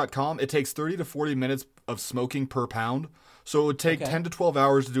myrecipes.com, it takes 30 to 40 minutes of smoking per pound. So it would take 10 to 12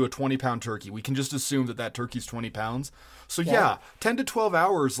 hours to do a 20-pound turkey. We can just assume that turkey's 20 pounds. So yeah, 10 to 12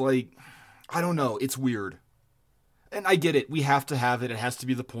 hours, like, I don't know. It's weird. And I get it. We have to have it. It has to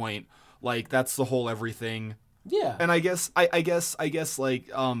be the point. Like, that's the whole everything. Yeah. And I guess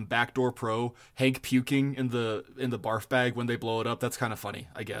like Backdoor Pro, Hank puking in the barf bag when they blow it up, that's kind of funny,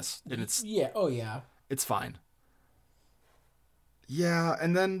 I guess. And it's it's fine. Yeah,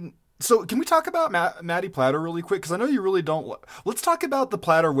 and then so can we talk about Maddie Platter really quick? Because I know you really don't. Let's talk about the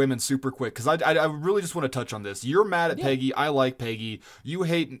Platter women super quick, because I really just want to touch on this. You're mad at Peggy. I like Peggy. You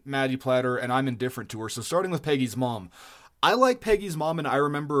hate Maddie Platter, and I'm indifferent to her. So starting with Peggy's mom. I like Peggy's mom, and I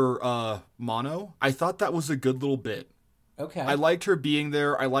remember Mono. I thought that was a good little bit. Okay. I liked her being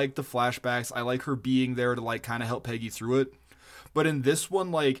there. I liked the flashbacks. I like her being there to like kind of help Peggy through it. But in this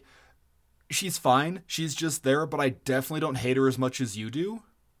one, like, she's fine. She's just there, but I definitely don't hate her as much as you do.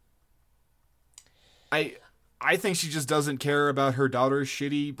 I think she just doesn't care about her daughter's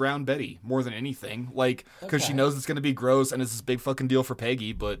shitty brown Betty more than anything. Like, because she knows it's going to be gross and it's this big fucking deal for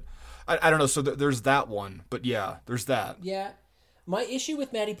Peggy, but I don't know. So there's that one. But yeah, there's that. Yeah. My issue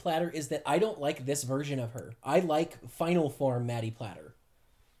with Maddie Platter is that I don't like this version of her. I like final form Maddie Platter.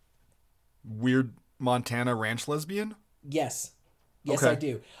 Weird Montana ranch lesbian? Yes. Yes, I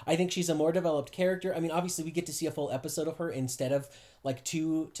do. I think she's a more developed character. I mean, obviously, we get to see a full episode of her instead of like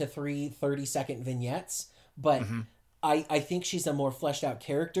 2 to 3 30-second vignettes. But I think she's a more fleshed out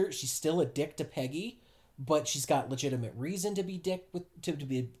character. She's still a dick to Peggy, but she's got legitimate reason to be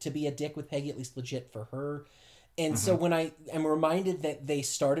to be a dick with Peggy, at least legit for her. And so when I am reminded that they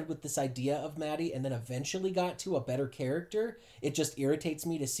started with this idea of Maddie and then eventually got to a better character, it just irritates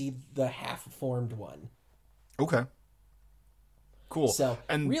me to see the half-formed one. Okay. Cool. So,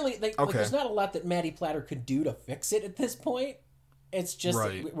 and really, like, there's not a lot that Maddie Platter could do to fix it at this point. It's just,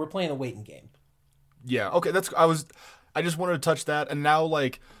 we're playing a waiting game. Yeah, okay, I just wanted to touch that, and now,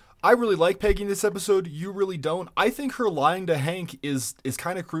 like, I really like Peggy in this episode, you really don't. I think her lying to Hank is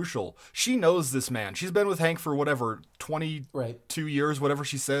kind of crucial. She knows this man. She's been with Hank for, 22 years, whatever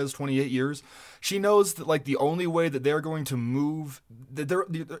she says, 28 years. She knows that, like, the only way that they're going to move, that they're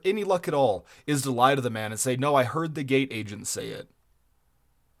any luck at all, is to lie to the man and say, no, I heard the gate agent say it.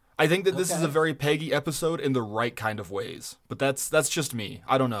 I think that this is a very Peggy episode in the right kind of ways. But that's just me.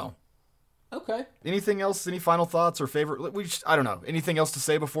 I don't know. Okay. Anything else? Any final thoughts or favorite? I don't know. Anything else to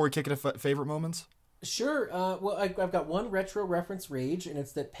say before we kick into favorite moments? Sure. Well, I've got one retro reference rage, and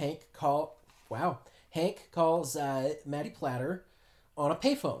it's that Hank calls Maddie Platter on a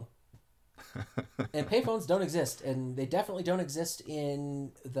payphone. And payphones don't exist, and they definitely don't exist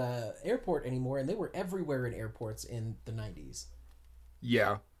in the airport anymore, and they were everywhere in airports in the 90s.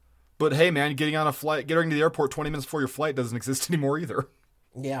 Yeah. But hey, man, getting to the airport 20 minutes before your flight doesn't exist anymore either.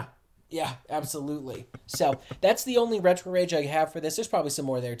 Yeah. Yeah, absolutely. So that's the only retro rage I have for this. There's probably some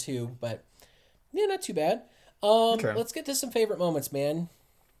more there too, but yeah, not too bad. Let's get to some favorite moments, man.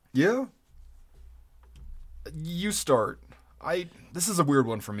 Yeah. You start. This is a weird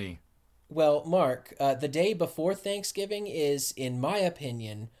one for me. Well, Mark, the day before Thanksgiving is, in my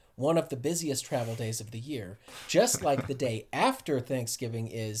opinion, one of the busiest travel days of the year. Just like the day after Thanksgiving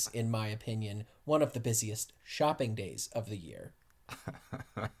is, in my opinion, one of the busiest shopping days of the year.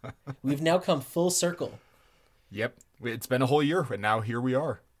 We've now come full circle. Yep. It's been a whole year, and now here we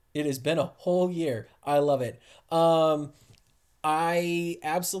are. It has been a whole year. I love it. I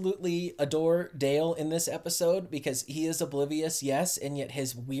absolutely adore Dale in this episode because he is oblivious, yes, and yet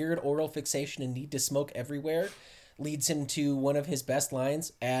his weird oral fixation and need to smoke everywhere leads him to one of his best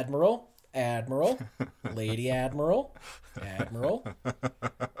lines, Admiral, Lady Admiral,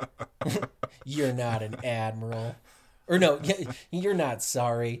 you're not an admiral. Or no, you're not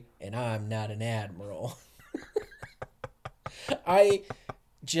sorry, and I'm not an admiral. I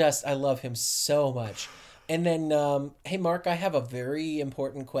love him so much. And then, hey, Mark, I have a very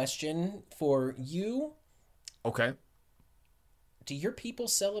important question for you. Okay. Do your people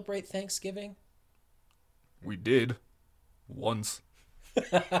celebrate Thanksgiving? We did. Once.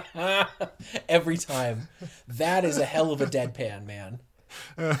 Every time. That is a hell of a deadpan, man.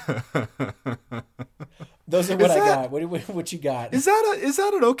 Those are what I got. What you got? Is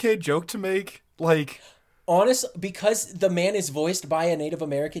that an okay joke to make? Like, honest, because the man is voiced by a Native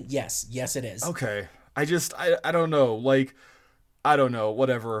American. Yes, it is. Okay. I don't know. Like, I don't know.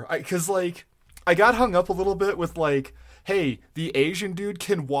 Whatever. Because like, I got hung up a little bit with like, hey, the Asian dude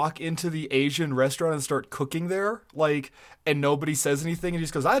can walk into the Asian restaurant and start cooking there, like, and nobody says anything, and he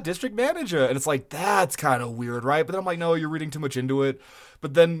just goes, district manager, and it's like, that's kind of weird, right? But then I'm like, no, you're reading too much into it.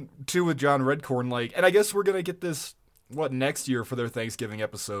 But then, too, with John Redcorn, like, and I guess we're gonna get this next year for their Thanksgiving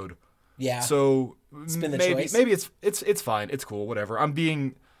episode. Yeah. So Spin the maybe choice. maybe it's fine. It's cool. Whatever. I'm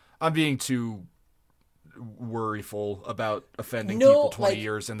being too worryful about offending people 20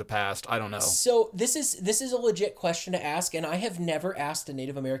 years in the past. I don't know. So this is a legit question to ask, and I have never asked a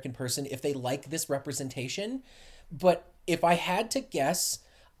Native American person if they like this representation, but if I had to guess,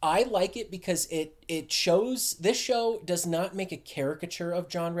 I like it because it shows this show does not make a caricature of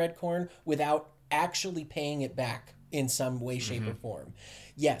John Redcorn without actually paying it back in some way, shape, or form.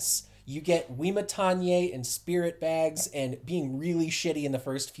 Yes, you get Wimatanye and spirit bags and being really shitty in the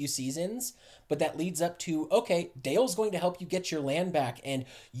first few seasons, but that leads up to, okay, Dale's going to help you get your land back, and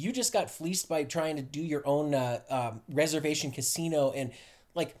you just got fleeced by trying to do your own reservation casino, and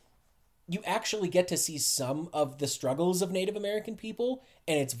like you actually get to see some of the struggles of Native American people,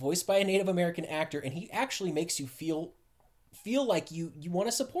 and it's voiced by a Native American actor, and he actually makes you feel like you want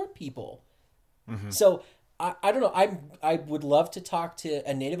to support people. So I don't know. I would love to talk to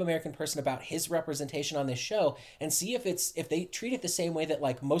a Native American person about his representation on this show and see if they treat it the same way that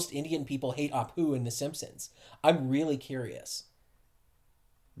like most Indian people hate Apu in The Simpsons. I'm really curious.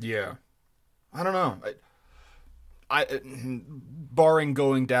 Yeah. I don't know. I barring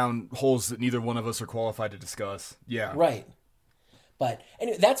going down holes that neither one of us are qualified to discuss. Yeah. Right. But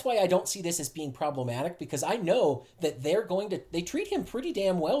anyway, that's why I don't see this as being problematic, because I know that they treat him pretty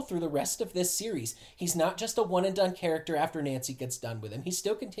damn well through the rest of this series. He's not just a one and done character after Nancy gets done with him. He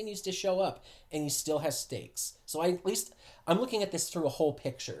still continues to show up and he still has stakes. So I'm looking at this through a whole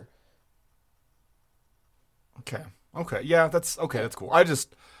picture. Okay. Yeah, that's okay. That's cool. I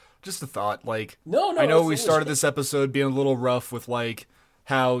just a thought. Like, No, I know we it's started legit. this episode being a little rough with like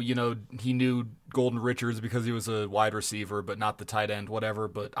how he knew Golden Richards because he was a wide receiver, but not the tight end. Whatever.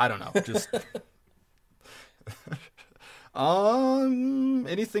 But I don't know. Just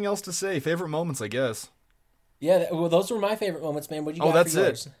anything else to say? Favorite moments, I guess. Yeah, well, those were my favorite moments, man. What you got Oh, that's for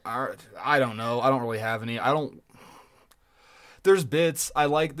yours? it. I don't know. I don't really have any. I don't. There's bits I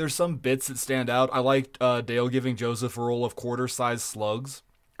like. There's some bits that stand out. I liked Dale giving Joseph a roll of quarter-sized slugs.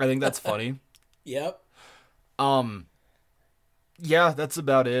 I think that's funny. Yep. Yeah, that's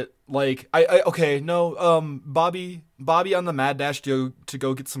about it. Like, okay, no, Bobby on the mad dash to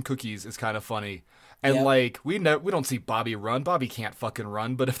go get some cookies is kind of funny. And Yep. like, we don't see Bobby run. Bobby can't fucking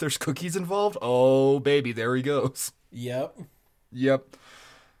run, but if there's cookies involved, oh baby, there he goes. Yep. Yep.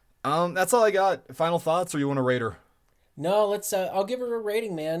 That's all I got. Final thoughts, or you want to rate her? No, let's. I'll give her a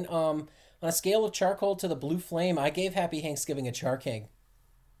rating, man. On a scale of charcoal to the blue flame, I gave Happy Thanksgiving a Char King.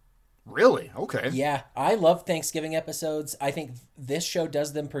 Really? Okay. Yeah, I love Thanksgiving episodes. I think this show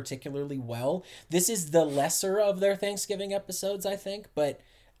does them particularly well. This is the lesser of their Thanksgiving episodes, I think, but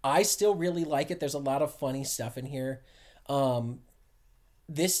I still really like it. There's a lot of funny stuff in here.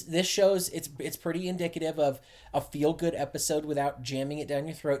 This shows it's pretty indicative of a feel good episode without jamming it down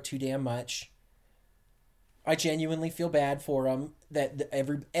your throat too damn much. I genuinely feel bad for them that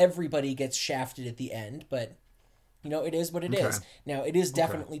everybody gets shafted at the end, but it is what it is. Now, it is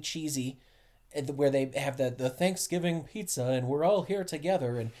definitely cheesy, where they have the Thanksgiving pizza and we're all here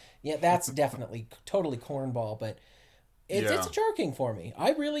together, and yeah, that's definitely totally cornball, but it's a Char King for me.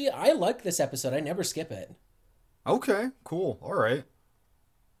 I like this episode. I never skip it. Okay, cool. All right.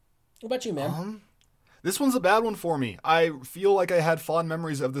 What about you, man? This one's a bad one for me. I feel like I had fond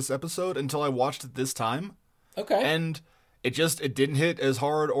memories of this episode until I watched it this time. Okay. And it didn't hit as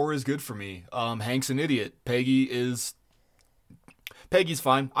hard or as good for me. Hank's an idiot. Peggy's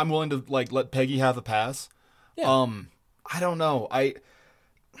fine. I'm willing to let Peggy have a pass. Yeah. I don't know.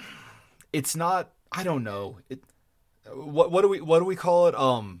 It's not. I don't know. What do we call it?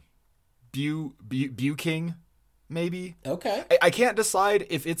 King, maybe. Okay. I can't decide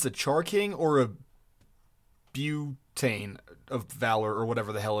if it's a Char King or a butane of valor or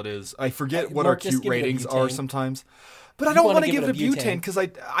whatever the hell it is. I forget what Mark, our just cute give it a ratings butane. are sometimes. But I You don't wanna want to give give it it a a butane. butane because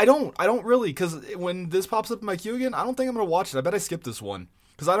I don't really, because when this pops up in my queue again, I don't think I'm going to watch it. I bet I skip this one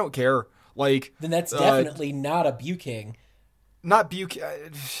because I don't care. Like, Then that's definitely not a Buking. not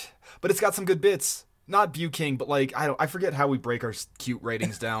but it's got some good bits. Not King, but like, I forget how we break our cute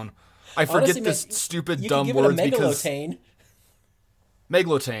ratings down. I forget Honestly, this man, stupid you dumb can give words it a because Megalotane.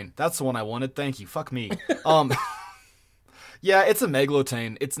 Megalotane. That's the one I wanted. Thank you. Fuck me. Yeah, it's a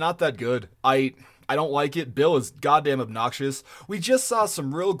Megalotane. It's not that good. I don't like it. Bill is goddamn obnoxious. We just saw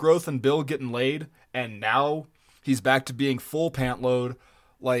some real growth in Bill getting laid, and now he's back to being full pant load.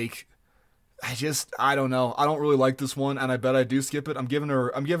 Like, I don't know. I don't really like this one, and I bet I do skip it. I'm giving her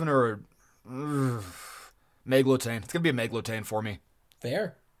a Megalotane. It's gonna be a Megalotane for me.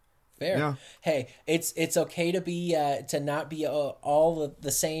 Fair. Yeah. Hey, it's okay to be to not be all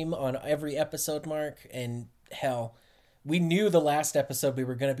the same on every episode, Mark. And hell, We knew the last episode we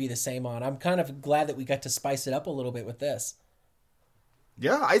were going to be the same on. I'm kind of glad that we got to spice it up a little bit with this.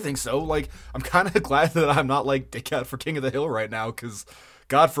 Yeah, I think so. Like, I'm kind of glad that I'm not like dickhead for King of the Hill right now, because,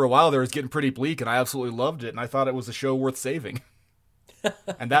 God, for a while there, it was getting pretty bleak, and I absolutely loved it, and I thought it was a show worth saving.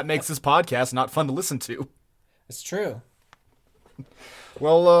 And that makes this podcast not fun to listen to. It's true.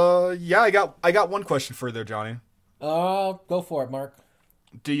 Well, yeah, I got one question for you there, Johnny. Oh, go for it, Mark.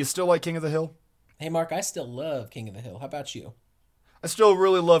 Do you still like King of the Hill? Hey, Mark, I still love King of the Hill. How about you? I still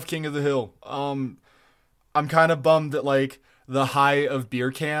really love King of the Hill. I'm kind of bummed that, like, the high of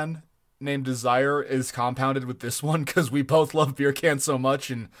beer can named Desire is compounded with this one, because we both love beer can so much,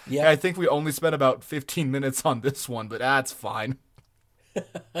 and yeah. I think we only spent about 15 minutes on this one, but that's fine.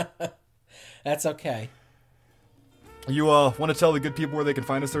 That's okay. You want to tell the good people where they can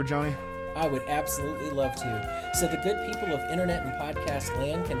find us there, Johnny? I would absolutely love to. So the good people of internet and podcast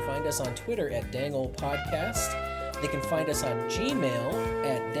land can find us on Twitter at DanglePodcast. They can find us on Gmail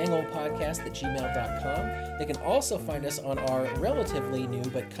at danglepodcast@gmail.com. They can also find us on our relatively new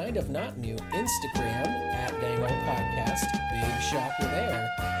but kind of not new Instagram at DanglePodcast. Big shocker there.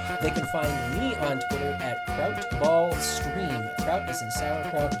 They can find me on Twitter at KrautBallStream. Kraut is in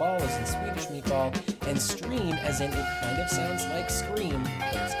sauerkraut, ball is in Swedish meatball, and stream as in it kind of sounds like scream,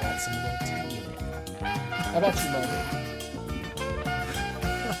 but it's got some more to it. How about you, Margaret?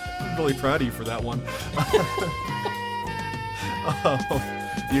 I'm really proud of you for that one.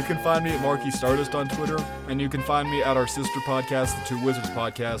 You can find me at Marky Stardust on Twitter, and you can find me at our sister podcast, the Two Wizards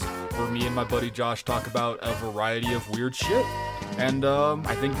Podcast, where me and my buddy Josh talk about a variety of weird shit. And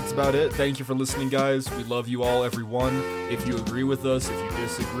I think that's about it. Thank you for listening, guys. We love you all, everyone. If you agree with us, if you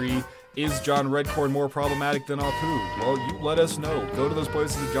disagree, is John Redcorn more problematic than Apu? Well, you let us know. Go to those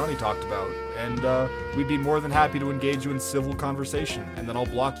places that Johnny talked about, and we'd be more than happy to engage you in civil conversation, and then I'll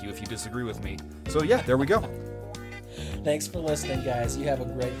block you if you disagree with me. So yeah, there we go. Thanks for listening, guys. You have a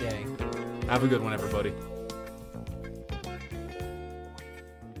great day. Have a good one, everybody.